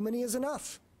 how many is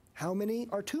enough? How many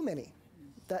are too many?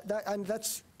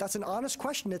 That's an honest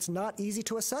question. It's not easy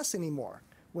to assess anymore.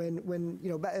 When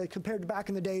compared to back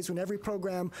in the days when every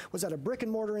program was at a brick and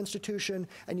mortar institution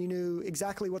and you knew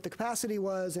exactly what the capacity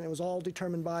was, and it was all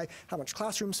determined by how much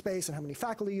classroom space and how many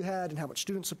faculty you had and how much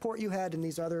student support you had, and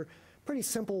these other pretty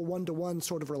simple one-to-one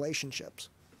sort of relationships.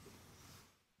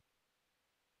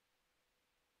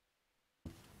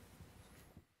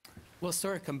 We'll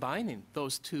start combining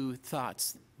those two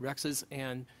thoughts, Rex's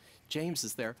and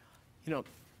James's there.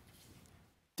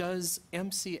 Does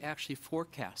MC actually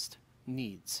forecast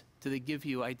needs? Do they give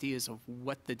you ideas of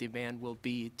what the demand will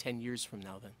be 10 years from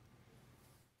now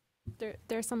then?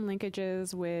 There's some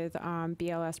linkages with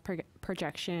BLS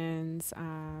projections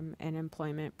and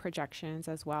employment projections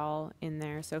as well in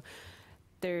there. So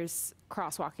there's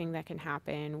crosswalking that can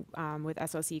happen with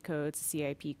SOC codes,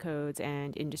 CIP codes,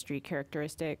 and industry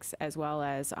characteristics, as well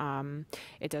as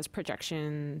it does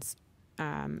projections.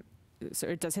 So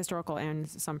it does historical and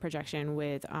some projection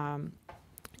with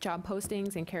job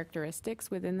postings and characteristics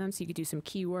within them. So you could do some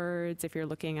keywords if you're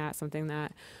looking at something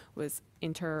that was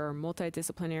inter or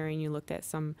multidisciplinary and you looked at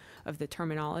some of the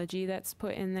terminology that's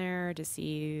put in there to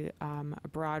see a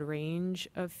broad range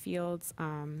of fields.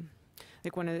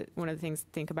 Like one of the things to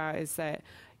think about is that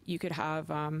you could have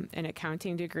an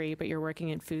accounting degree, but you're working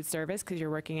in food service because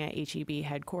you're working at HEB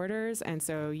headquarters, and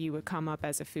so you would come up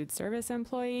as a food service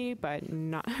employee, but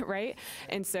not, right?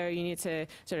 And so you need to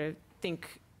sort of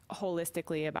think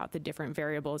holistically about the different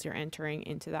variables you're entering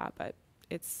into that, but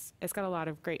it's got a lot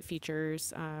of great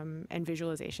features and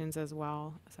visualizations as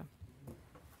well. So,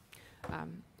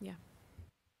 yeah.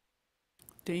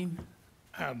 Dean?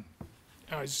 I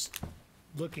was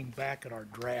looking back at our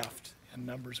draft and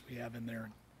numbers we have in there.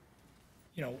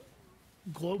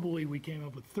 Globally, we came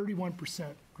up with 31%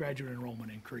 graduate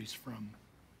enrollment increase from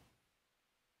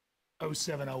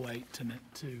 07-08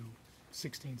 to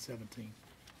 16-17.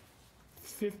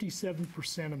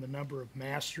 57% in the number of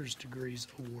master's degrees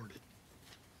awarded.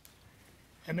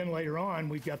 And then later on,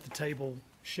 we've got the table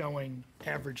showing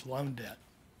average loan debt.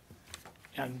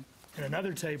 And in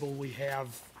another table, we have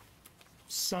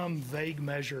some vague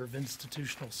measure of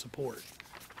institutional support.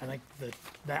 I think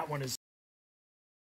that one is